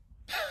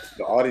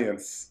 the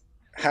audience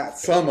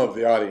some of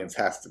the audience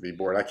has to be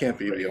bored. I can't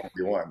be the Right.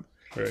 only one.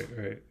 Right.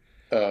 Right.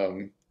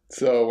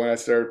 So when I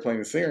started playing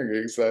the singer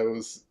gigs, I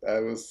was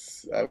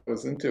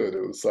into it.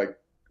 It was like,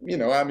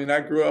 I mean, I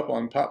grew up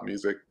on pop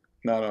music,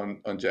 not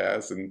on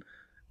jazz, and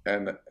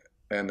and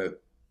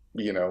it,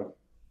 you know,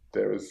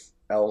 there was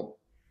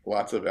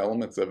lots of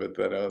elements of it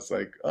that I was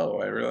like, oh,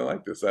 I really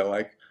like this. I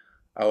like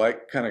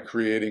kind of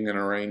creating an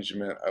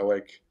arrangement. I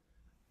like,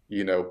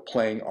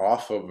 playing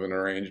off of an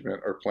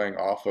arrangement or playing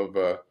off of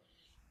a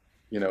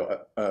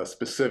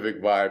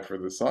specific vibe for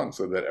the song,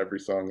 so that every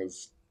song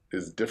is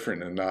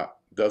different and not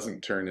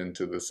doesn't turn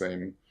into the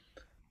same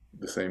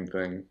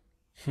thing.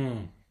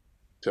 Hmm.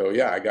 So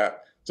yeah,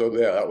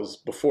 that was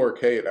before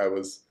Kate.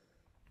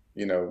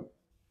 You know,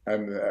 I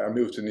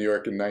moved to New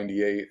York in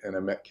 '98, and I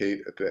met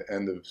Kate at the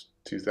end of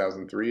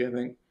 2003, I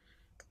think.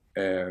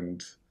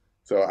 And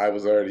so I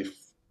was already,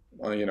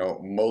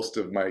 most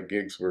of my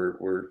gigs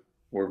were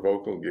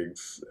vocal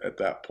gigs at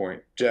that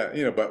point.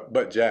 Jazz,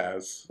 but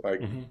jazz,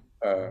 like, Mm-hmm.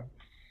 uh,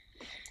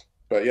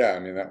 but yeah, I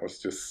mean,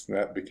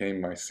 that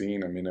became my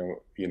scene. I mean,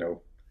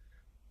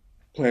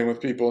 playing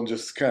with people and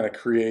just kind of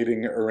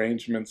creating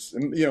arrangements,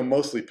 and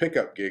mostly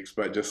pickup gigs,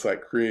 but just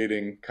like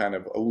creating kind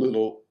of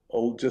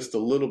just a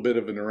little bit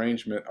of an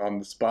arrangement on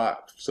the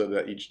spot, so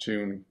that each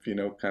tune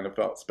kind of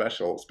felt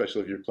special,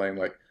 especially if you're playing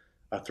like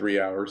a 3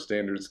 hour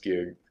standards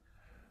gig,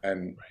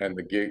 and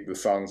the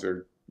songs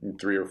are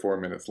 3 or 4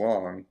 minutes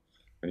long,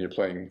 and you're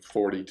playing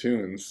 40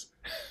 tunes,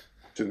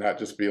 to not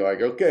just be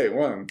like, okay,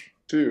 one,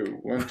 two,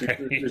 one, two,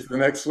 three, Right. here's the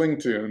next swing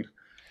tune.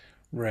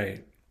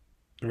 Right.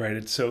 Right.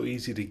 It's so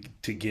easy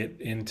to get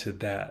into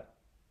that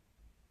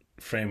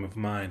frame of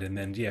mind, and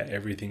then yeah,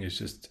 everything is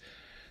just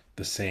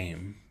the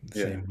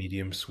Yeah, same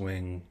medium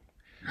swing.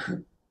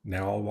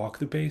 Now I'll walk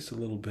the bass a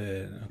little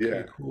bit. Okay,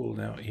 yeah, cool.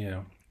 Now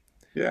yeah.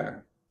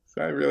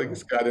 So I really Oh,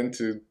 just got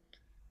into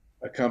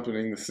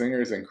accompanying the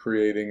singers and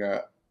creating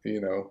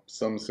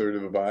some sort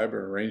of a vibe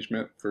or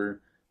arrangement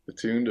for the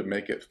tune to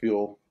make it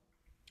feel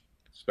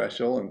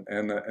special,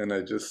 and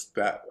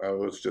I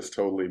was just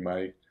totally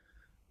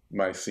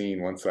my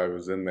scene once I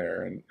was in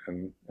there,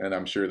 and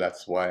I'm sure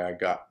that's why I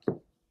got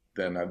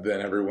then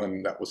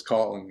everyone that was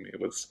calling me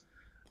was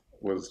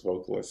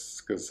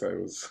vocalists, because I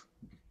was,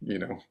 you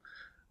know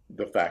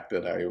the fact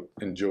that I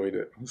enjoyed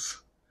it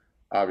was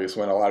obvious,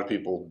 when a lot of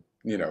people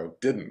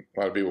didn't. A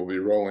lot of people would be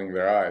rolling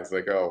their eyes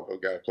like, oh, we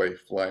gotta play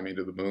Fly Me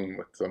to the Moon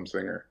with some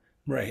singer.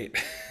 right.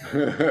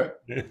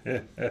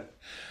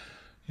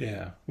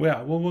 Yeah.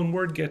 Well, when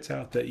word gets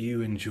out that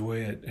you enjoy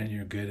it and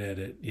you're good at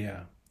it,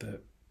 yeah.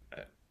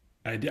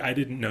 I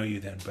didn't know you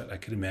then, but I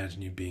could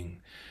imagine you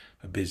being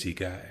a busy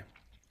guy.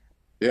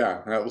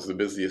 Yeah, that was the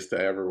busiest I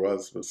ever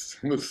was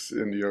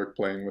in New York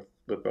playing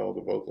with all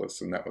the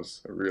vocalists, and that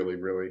was really,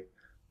 really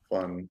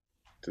fun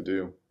to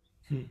do.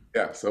 Hmm.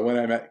 Yeah, so when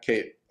I met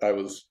Kate, I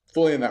was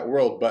fully in that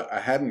world, but I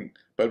hadn't,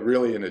 but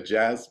really in a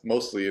jazz,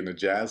 mostly in a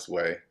jazz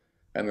way.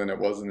 And then it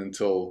wasn't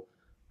until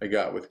I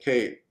got with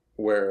Kate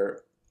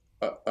where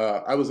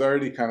I was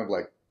already kind of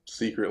like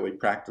secretly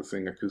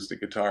practicing acoustic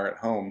guitar at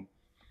home,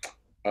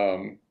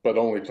 but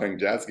only playing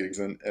jazz gigs,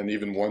 and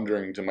even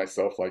wondering to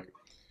myself, like,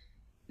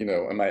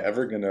 am I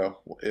ever gonna,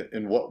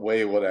 in what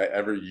way would I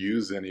ever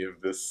use any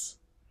of this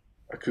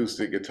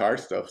acoustic guitar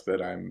stuff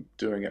that I'm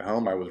doing at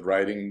home? I was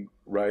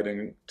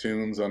writing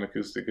tunes on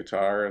acoustic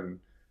guitar and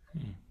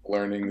Hmm.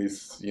 learning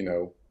these,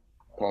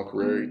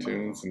 contemporary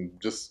tunes,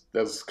 and just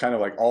that's kind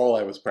of like all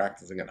I was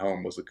practicing at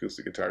home was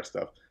acoustic guitar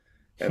stuff.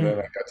 And then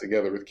I Hmm. got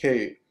together with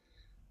Kate,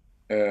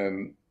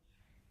 and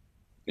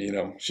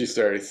she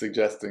started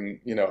suggesting,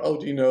 oh,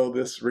 do you know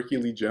this Ricky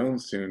Lee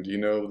Jones tune? Do you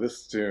know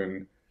this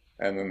tune?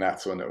 And then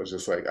that's when it was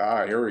just like,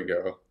 here we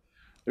go.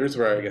 Here's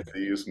where I get to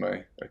use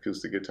my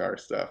acoustic guitar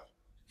stuff.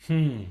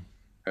 Hmm.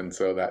 And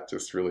so that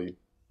just really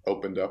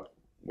opened up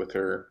with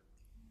her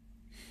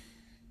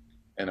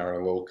and our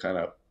little kind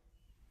of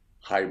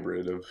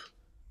hybrid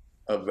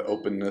of the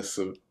openness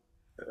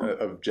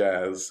of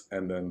jazz,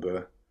 and then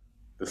the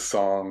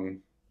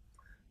song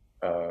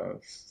uh,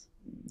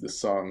 the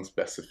song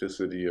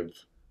specificity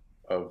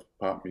of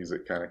pop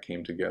music kind of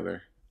came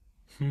together.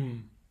 Hmm.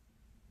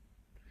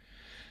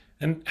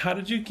 And how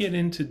did you get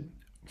into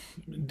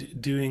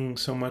doing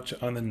so much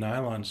on the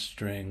nylon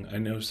string? I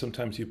know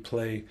sometimes you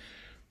play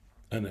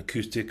an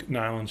acoustic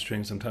nylon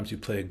string, sometimes you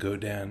play a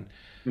Godin.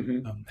 Hmm.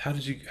 How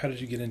did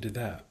you get into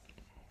that?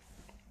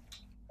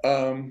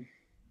 Um,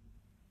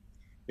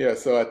 yeah,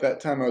 so at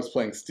that time I was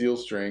playing steel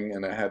string,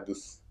 and I had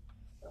this.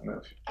 I don't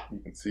know if you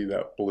can see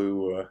that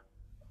blue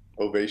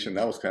Ovation.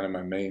 That was kind of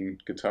my main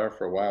guitar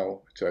for a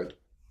while, which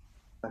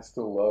I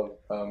still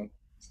love.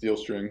 Steel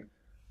string.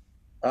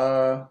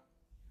 Uh,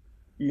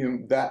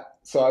 that.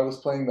 So I was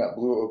playing that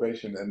blue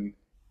Ovation, and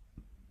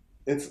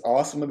it's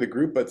awesome with the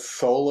group, but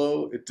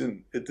solo it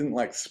didn't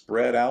like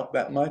spread out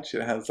that much.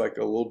 It has like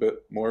a little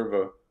bit more of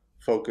a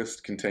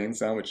focused, contained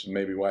sound, which is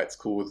maybe why it's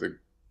cool with the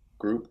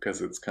group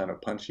because it's kind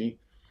of punchy.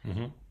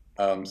 Hmm.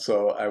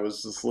 So I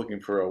was just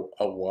looking for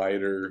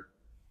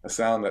a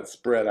sound that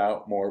spread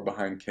out more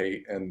behind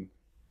Kate. And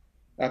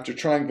after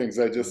trying things,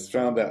 I just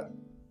found that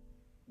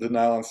the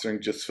nylon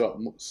string just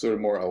felt sort of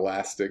more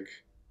elastic,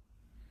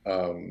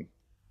 um,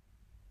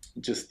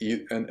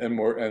 and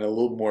more and a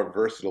little more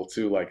versatile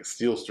too. Like a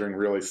steel string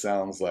really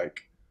sounds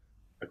like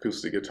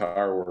acoustic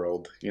guitar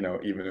world,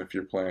 even if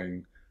you're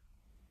playing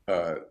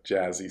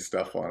jazzy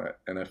stuff on it.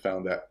 And I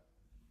found that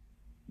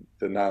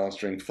the nylon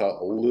string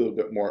felt a little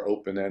bit more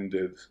open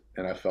ended,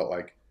 and I felt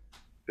like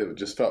it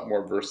just felt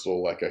more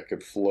versatile. Like I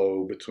could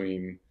flow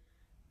between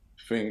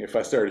if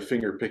I started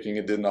finger picking,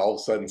 it didn't all of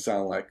a sudden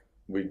sound like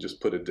we just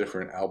put a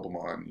different album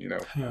on.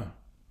 Huh.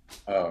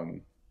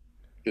 Um,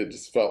 it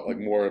just felt like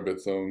more of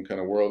its own kind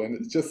of world, and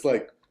it's just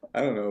like,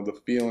 I don't know, the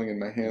feeling in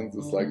my hands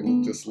is like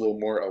just a little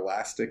more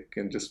elastic,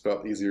 and just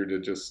felt easier to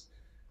just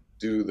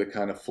do the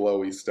kind of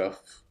flowy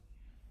stuff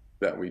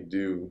that we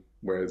do.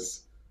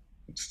 Whereas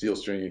steel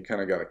string, you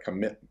kind of got to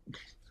commit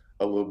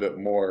a little bit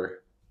more,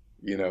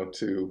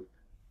 to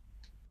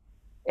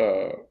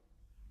uh,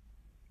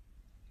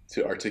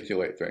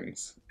 articulate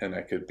things, and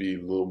I could be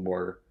a little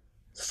more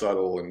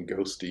subtle and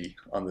ghosty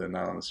on the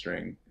nylon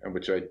string, and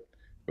which I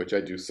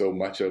do so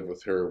much of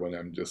with her when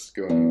I'm just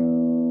going,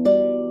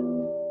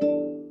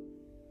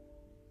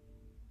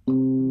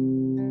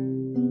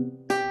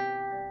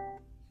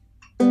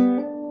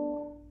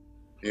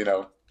 you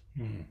know,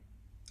 Hmm.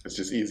 it's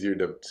just easier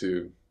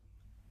to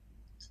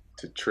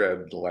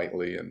tread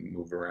lightly and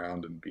move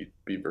around and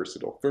be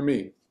versatile for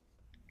me.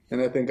 And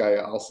I think I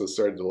also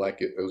started to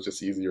like it. It was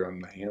just easier on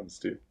my hands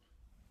too,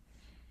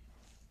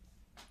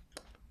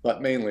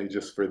 but mainly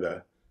just for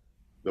the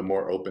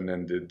more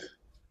open-ended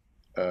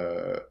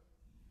uh,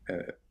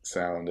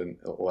 sound and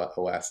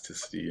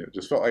elasticity. It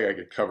just felt like I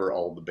could cover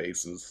all the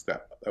bases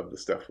that of the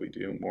stuff we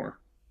do more.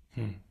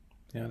 Hmm.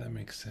 Yeah, that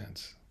makes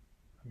sense.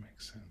 That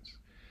makes sense.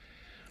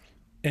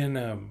 And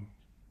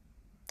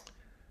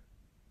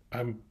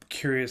I'm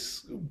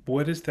curious,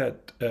 what is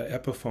that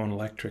Epiphone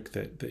electric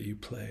that you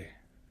play?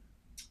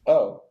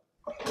 Oh,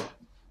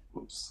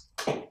 oops.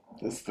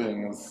 This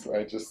thing is,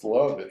 I just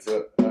love. It's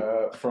a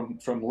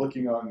from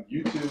looking on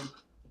YouTube.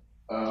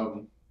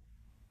 Um,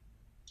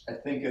 I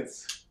think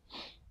it's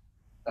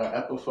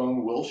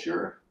Epiphone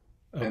Wilshire,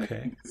 and I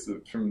Okay. think it's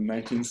from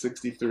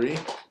 1963.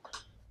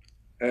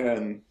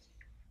 And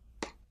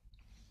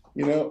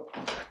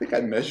I think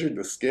I measured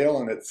the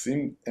scale, and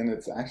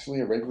it's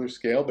actually a regular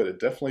scale, but it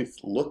definitely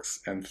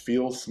looks and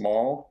feels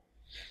small.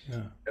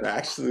 Yeah. And I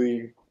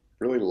actually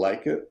really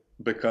like it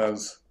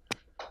because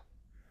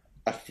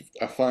I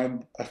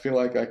feel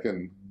like I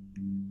can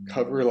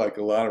cover like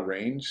a lot of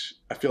range.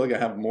 I feel like I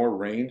have more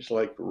range,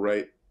 like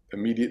right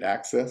immediate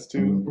access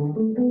to.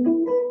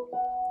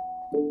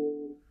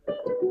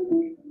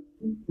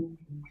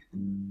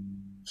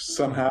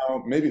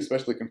 Somehow, maybe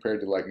especially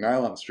compared to like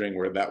nylon string,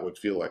 where that would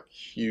feel like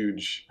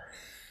huge,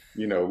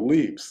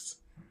 leaps.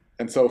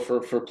 And so for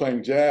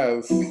playing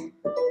jazz,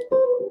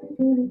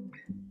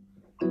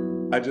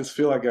 I just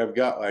feel like I've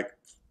got like,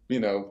 you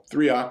know,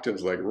 3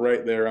 octaves like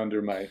right there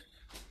under my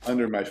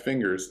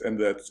fingers, and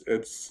that's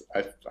it's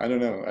I don't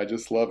know, I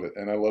just love it,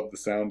 and I love the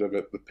sound of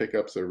it. The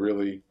pickups are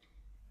really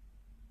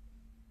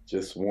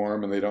just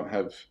warm, and they don't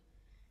have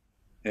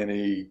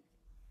any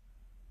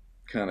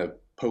kind of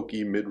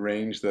pokey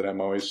mid-range that I'm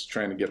always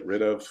trying to get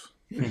rid of,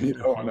 you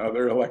know, on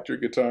other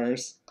electric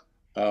guitars.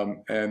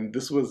 And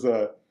this was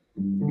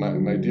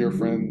my dear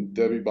friend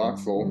Debbie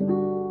Boxell.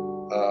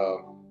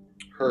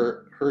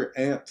 Her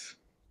aunt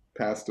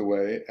passed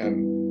away,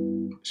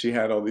 and she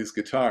had all these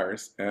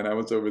guitars, and I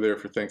was over there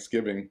for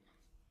Thanksgiving,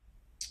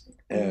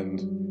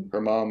 and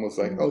her mom was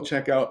like, "Oh,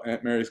 check out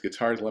Aunt Mary's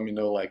guitars. Let me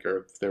know like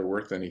or if they're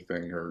worth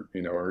anything, or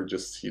you know, or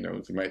just you know,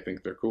 you might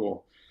think they're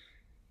cool."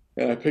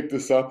 And I picked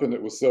this up, and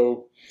it was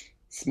so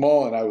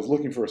small, and I was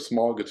looking for a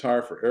small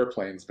guitar for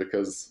airplanes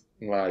because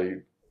my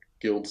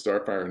Guild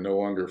Starfire no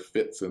longer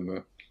fits in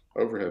the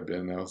overhead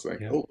bin. And I was like,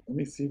 Yeah. "Oh, let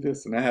me see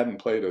this," and I hadn't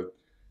played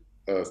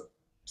a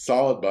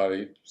solid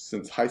body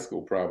since high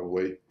school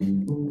probably,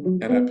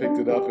 and I picked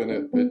it up, and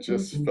it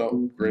just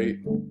felt great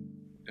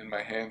in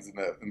my hands,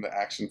 and the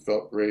action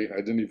felt great. I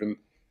didn't even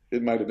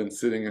it might have been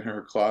sitting in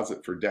her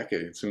closet for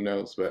decades, who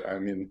knows? But I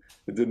mean,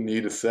 it didn't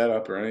need a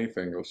setup or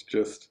anything. It was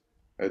just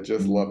I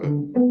just love it.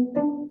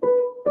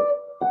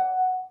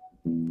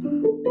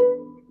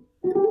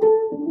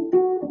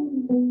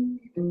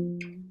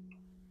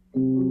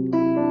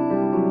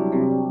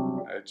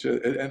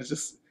 And it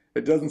just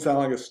it doesn't sound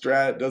like a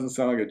Strat. It doesn't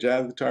sound like a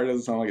jazz guitar. It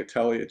doesn't sound like a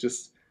Tele. It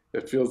just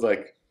it feels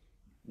like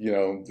you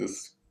know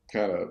this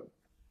kind of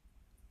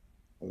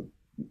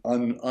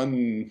un,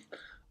 un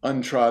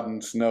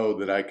untrodden snow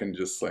that I can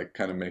just like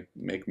kind of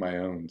make my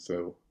own.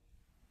 So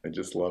I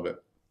just love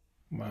it.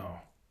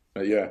 Wow.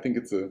 But yeah, I think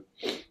it's a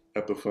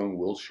Epiphone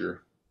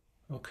Wilshire.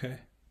 Okay.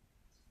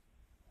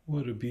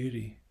 What a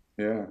beauty.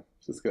 Yeah,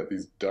 it's just got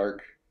these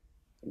dark,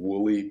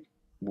 woolly,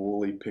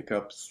 woolly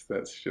pickups.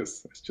 That's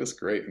just it's just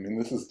great. I mean,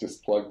 this is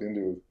just plugged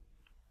into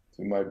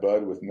to my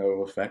bud with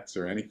no effects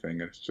or anything.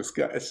 It's just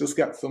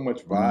got so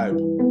much vibe.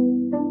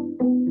 Wow.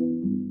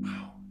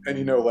 And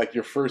you know, like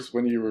your first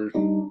when you were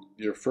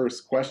your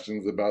first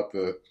questions about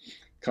the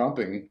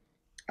comping,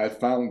 I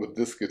found with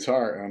this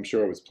guitar, and I'm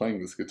sure I was playing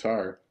this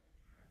guitar,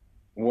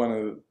 one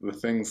of the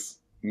things,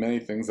 many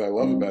things I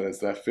love about it is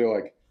that I feel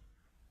like,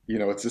 you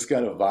know, it's just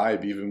got a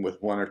vibe even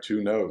with 1 or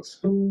 2 notes.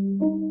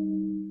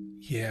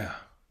 Yeah.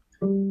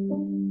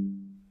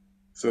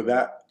 So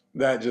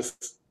that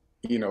just,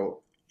 you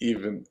know,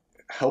 even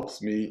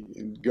helps me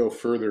go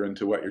further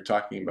into what you're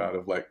talking about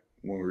of like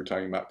when we were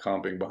talking about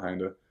comping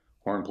behind a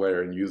horn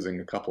player and using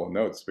a couple of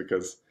notes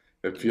because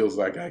it feels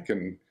like I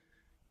can,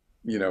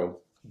 you know,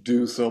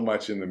 do so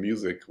much in the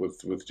music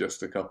with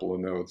just a couple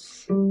of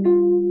notes.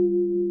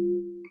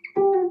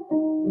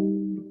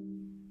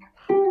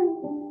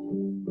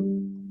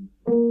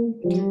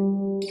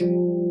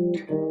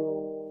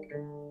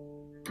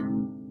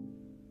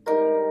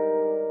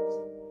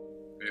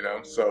 You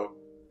know, so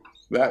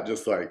that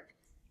just like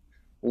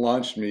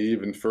launched me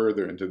even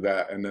further into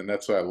that, and then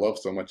that's what I love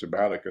so much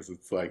about it because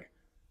it's like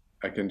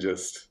I can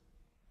just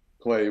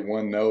play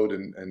 1 note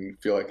and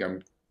feel like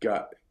I'm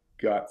got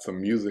got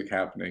some music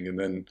happening, and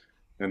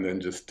then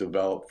just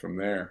develop from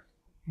there.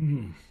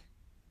 Mm.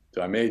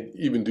 So I may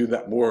even do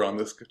that more on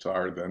this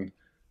guitar than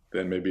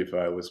maybe if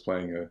I was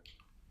playing a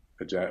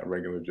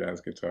regular jazz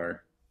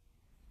guitar.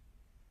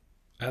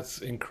 That's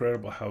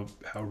incredible how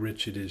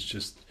rich it is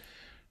just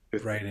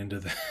It, right into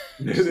the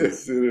it just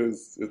is, it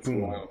is, it's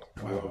boom. wild.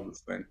 I Wow. love this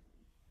thing.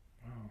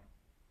 Wow.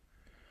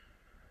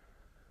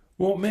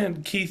 Well,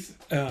 man, Keith,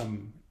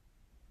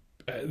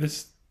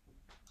 this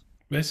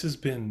this has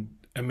been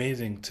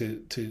amazing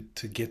to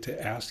get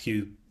to ask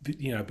you.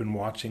 You know, I've been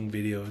watching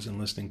videos and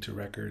listening to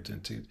records,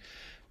 and to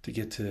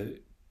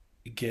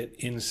get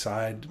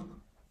inside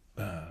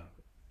uh,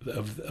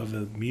 of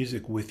the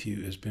music with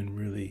you has been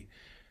really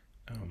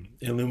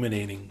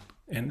illuminating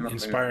and Oh, man.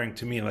 inspiring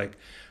to me. Like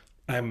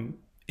I'm,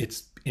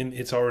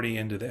 it's already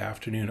into the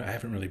afternoon. I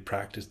haven't really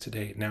practiced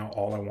today. Now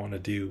all I want to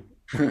do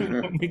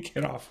when we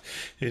get off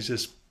is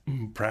just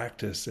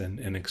practice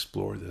and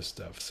explore this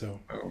stuff.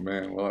 So Oh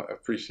man, well I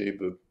appreciate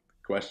the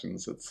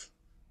questions. It's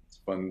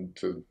fun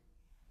to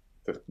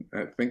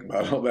think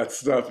about all that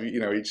stuff. You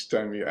know, each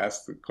time you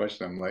ask the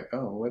question, I'm like,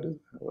 oh,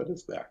 what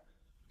is that?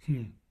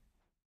 hmm.